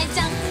天才ち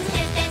ゃん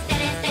てってって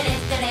れっ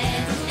てれって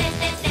れ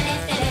てってっ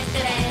てれってれ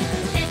って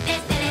れてって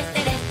ってれって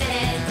れって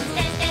れ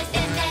てってって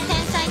れ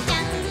天才ち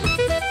ゃん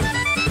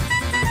目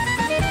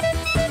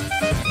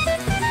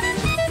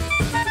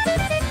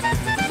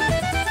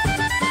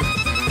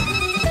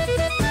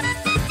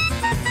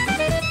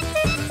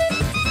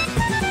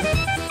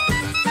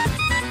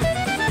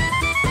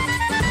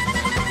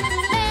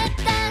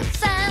が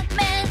覚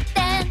めて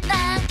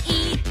ない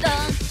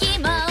時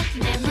も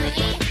眠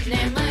い眠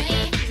い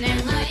眠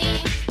い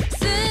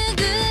す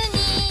ぐに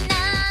な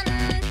ん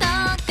と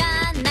か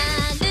な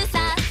るさ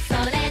そ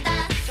れだ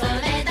そ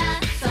れだ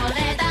それ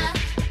だ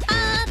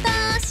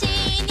私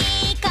に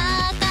か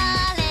か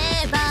れ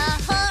ば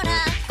ほら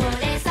こ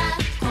れさ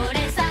これ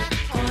さ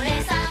これ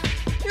さ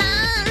な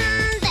ん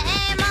で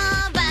も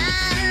万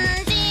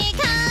事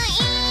解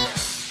決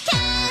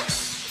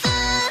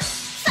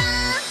さ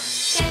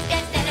て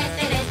ってってれ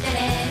ってれって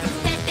れ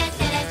てって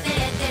ってれってれっ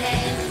て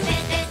れ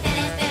てってって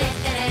れってれっ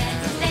てれ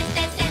て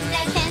ってって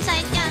れ天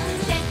才ちゃん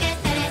てって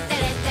ってれっ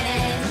てれっ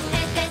てれ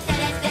てってって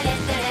れってれ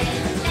ってれ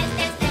て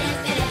ってって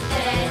れって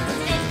れって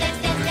れてっ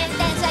てってれ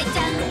天才ち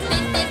ゃんて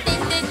ってって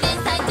れ天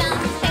才ちゃん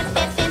てっ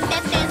てってれ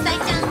天才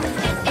ちゃんて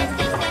ってっ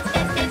てれて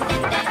ってって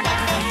れ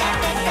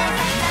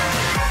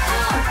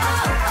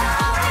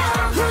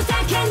ふざ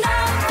けな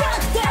く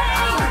て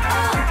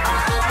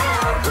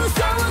嘘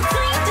をつ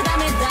いちゃダ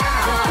メだ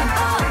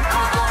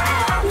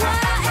笑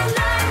えな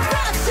い爆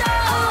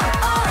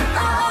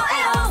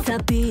笑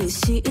寂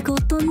しいこ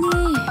とに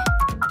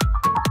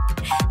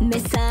目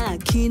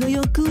先の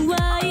欲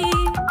はい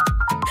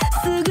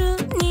すぐ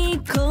に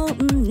こ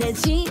んな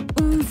人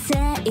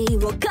生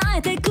を変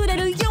えてくれ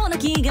るような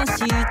気がし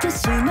て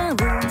しまう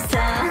さ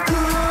あこの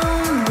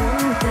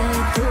程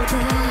度で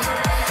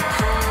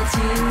始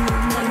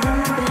まる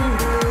ベ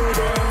ルで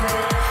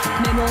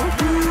目もく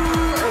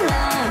ら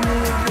む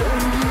よ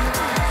うな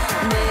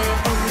目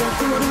が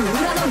曇る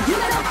裏の夢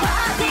のパ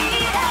ーティ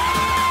ーへ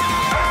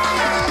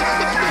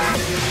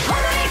本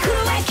当に狂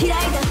い嫌い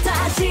だった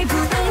自分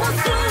を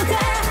捨て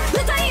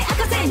歌い明か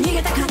せ逃げ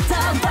たかった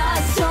場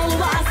所を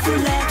忘れ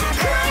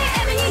暗い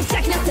笑みに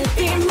邪気なセピ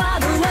ン窓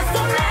はそ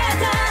れ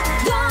た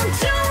Don't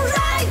you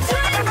like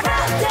dream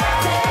about it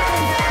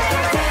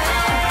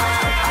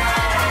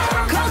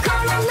心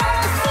の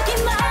隙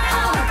間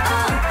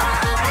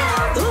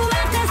埋め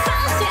て差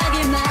し上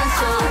げまし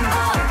ょう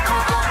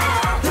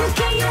不器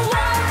用は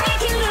生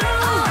きる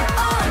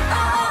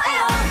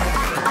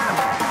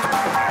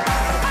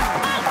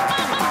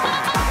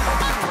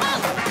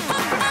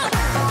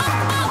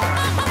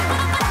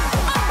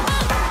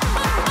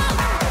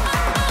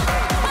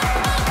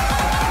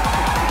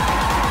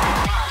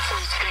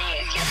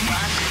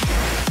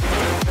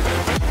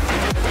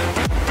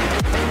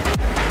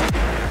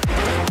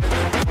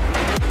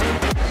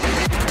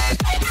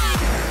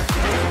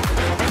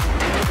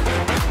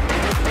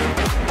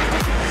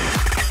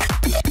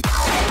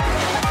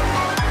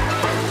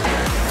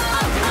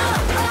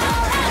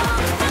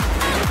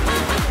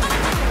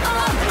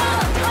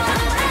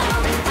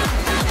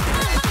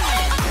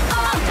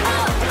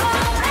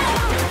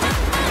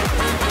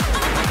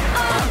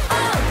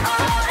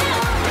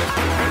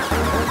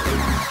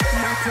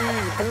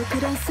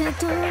遅らせ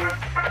と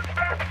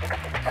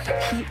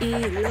ヒ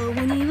ーロ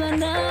ーには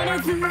なれ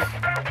ず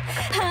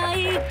ハ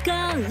イカ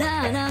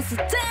ラーなス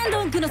テン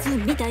ドグラス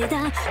みたい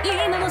だ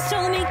今の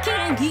賞味期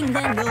限切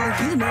れの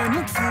夢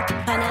持つあ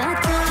な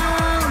た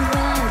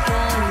は必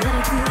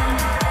ず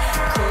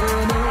こ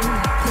の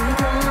手に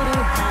取る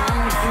は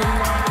ず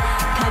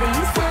かり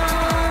そ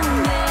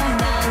め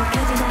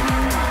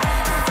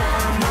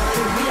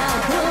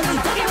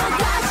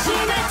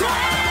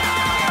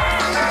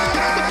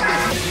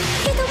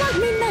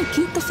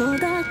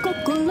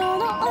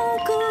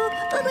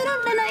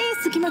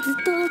ずっ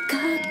と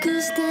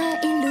隠して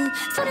いる。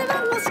それ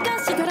はもしか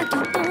したらきっ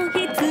と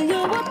必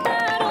要だろ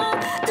う。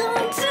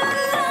 Don't you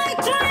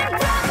like dream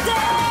birthday。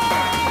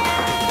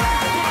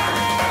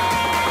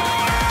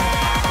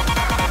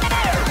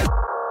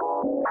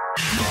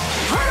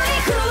 ほろ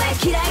い黒い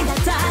嫌いだっ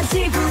た自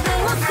分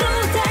を捨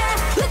て、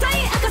歌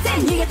い明かせ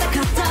逃げたか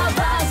った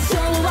場所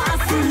を忘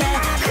れ、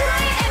暗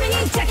い笑みに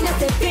邪気なス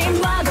テッピン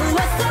窓をそ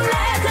れ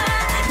て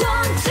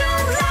Don't you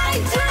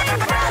like dream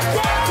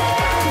birthday。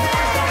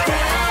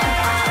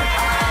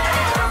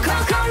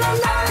 心の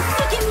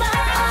隙間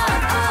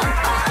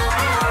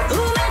埋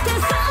めて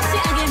差し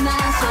上げま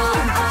しょう。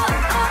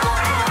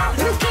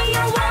浮世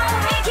を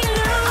生きる。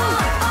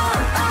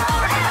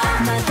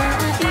また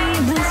会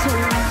いましょ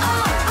う。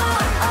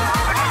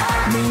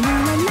眠ら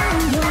ない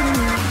夜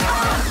に。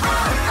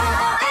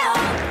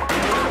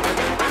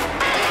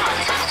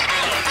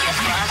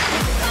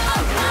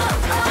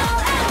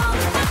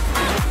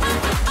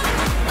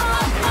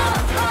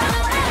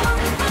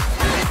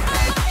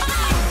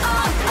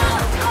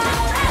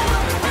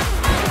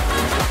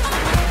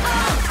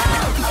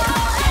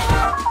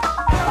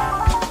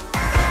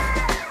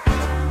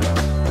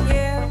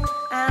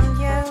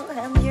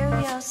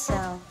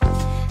Yourself,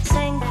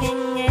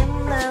 sinking in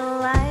the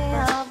light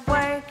of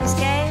work,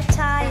 escape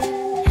tired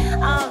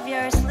of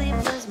your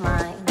sleepless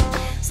mind,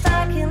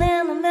 stuck in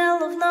the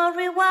middle of no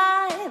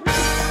rewind,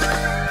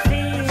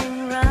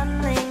 feeling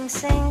running,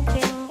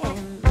 sinking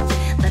in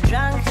the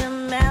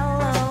drunken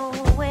mellow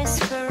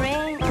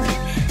whispering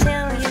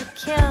till you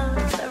kill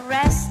the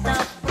rest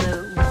of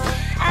blue,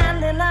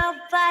 ending up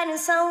biting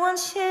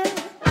someone's shoe.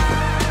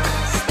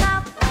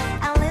 Stop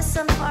and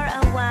listen for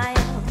a while.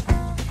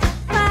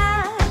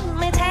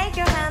 Take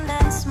your hand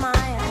and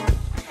smile.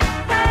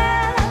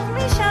 Let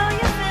me show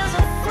you fields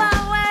of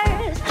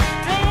flowers,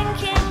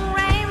 drinking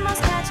rainbows,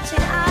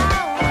 catching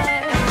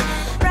hours.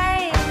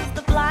 Raise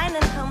the blind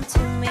and come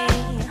to me.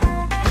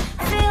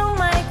 Feel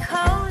my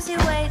cozy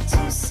way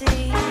to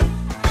see.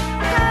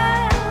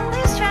 Girl,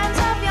 these strands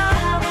of your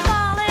hair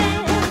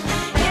falling.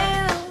 You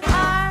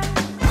are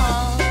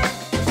all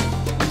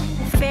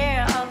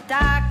fear of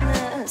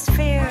darkness,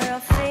 fear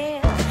of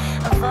fear,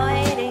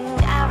 avoiding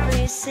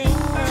every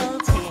single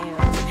tear.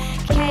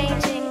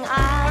 Caging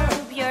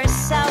up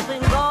yourself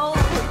in gold.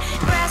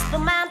 Grasp the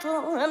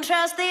mantle and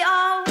trust the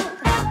old.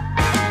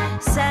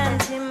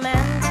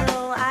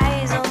 Sentimental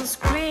eyes on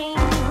screen,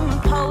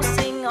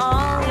 posting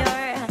all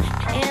your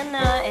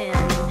inner in,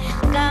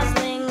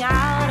 guzzling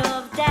out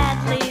of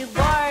deadly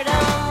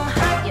boredom.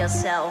 Hurt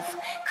yourself.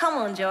 Come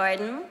on,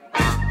 Jordan.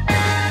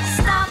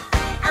 Stop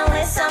and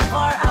listen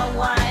for a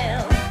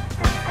while.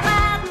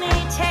 Let me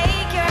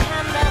take your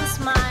hand and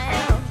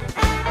smile.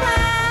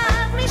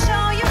 Let me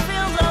show you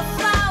fields of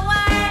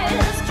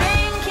flowers,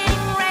 drinking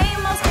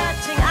rainbows,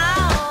 catching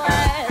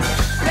hours.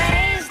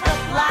 Raise the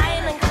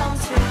blind and come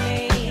to me.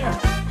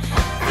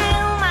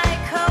 Feel my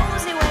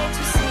cozy way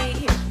to see.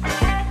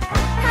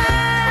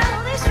 Curl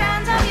these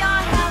strands of your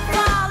hair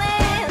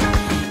falling.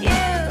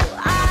 You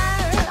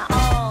are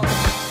all.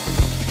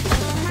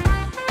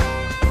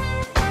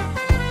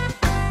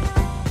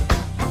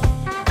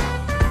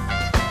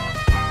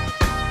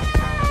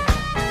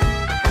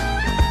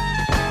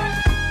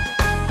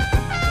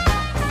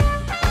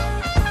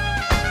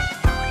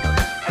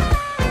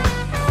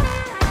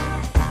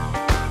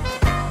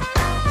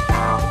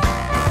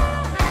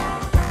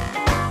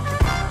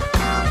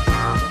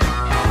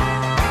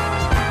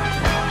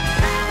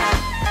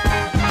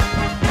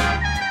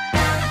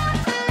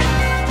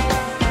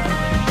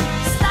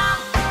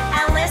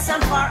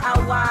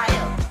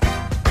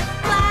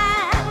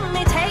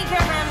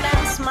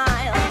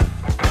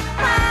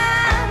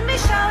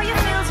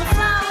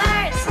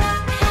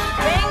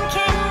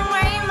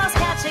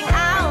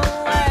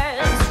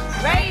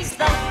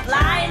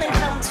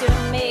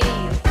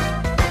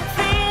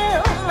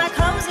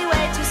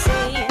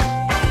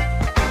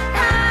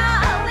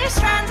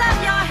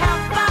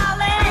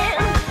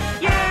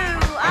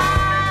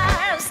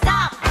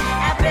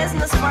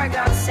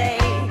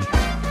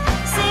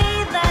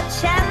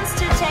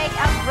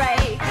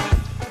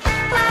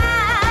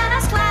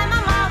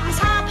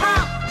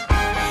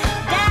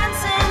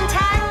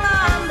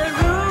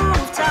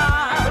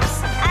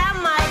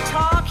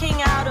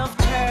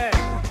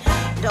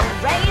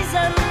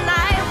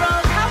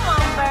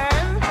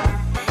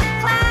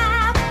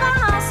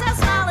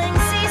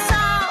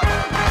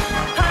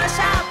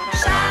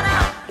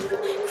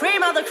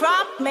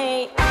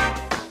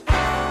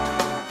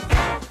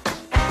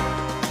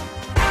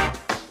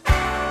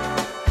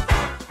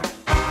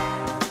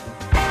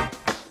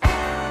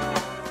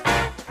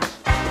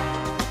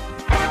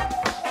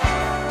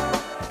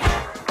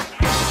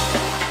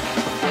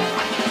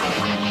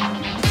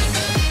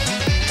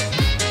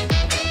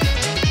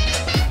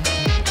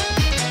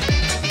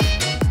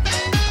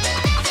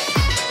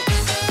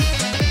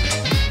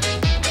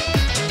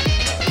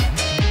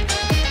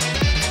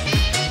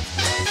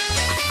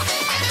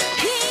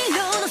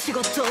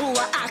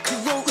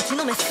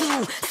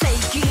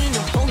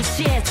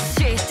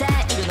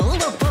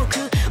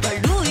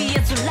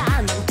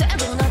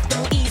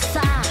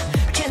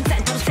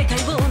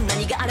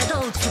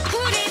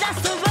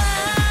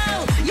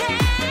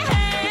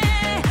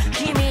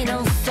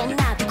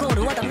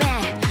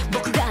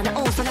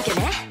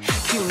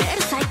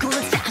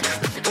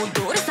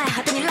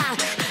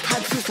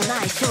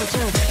 少女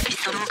ピ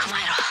ストルを構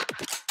えろ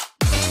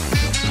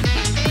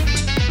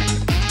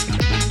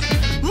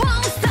モ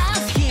ンスター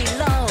ズヒー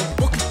ロ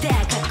ー僕ってか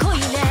っこい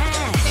いね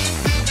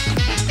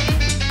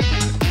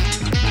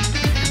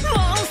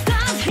モンスタ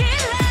ーズヒー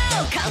ロ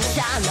ー感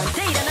謝なん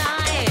ていらな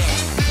い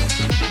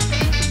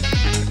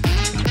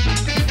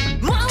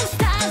モンス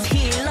ターズ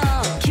ヒーロ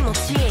ー気持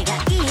ちが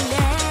いいね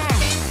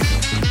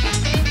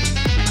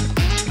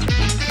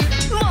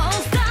モン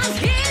スターズ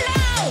ヒー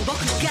ロー僕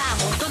が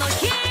本当の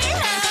ヒーロ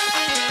ー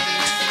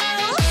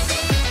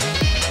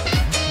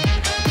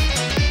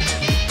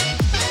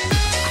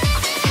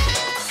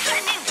3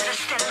人ずらし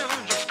てる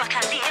やつばか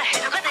りヘ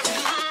ドが出る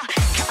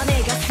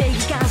金が正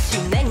義か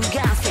思念が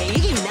正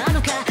義な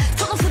のか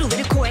その震え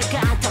る声が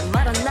た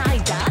まらない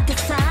だって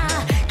さ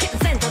健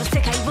全とる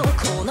世界を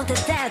この手で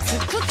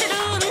作ってる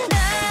んだ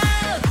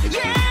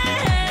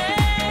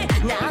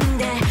Yeah なん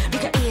で理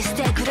解し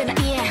てくれない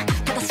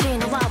正しい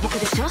のは僕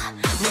でしょも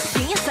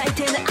し最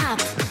低なアッ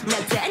プな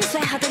ぜに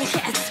最果てにヘ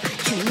ッズ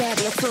決め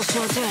るやつを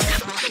生じる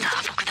モンスタ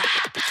ー僕だ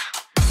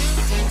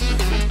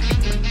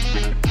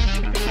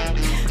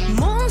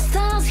モンスタ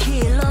ーズヒ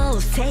ーロ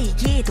ー正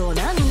義と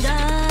なんだ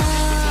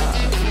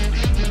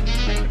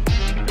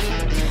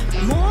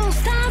モン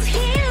スターズヒー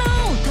ロ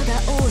ーただ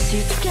押し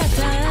付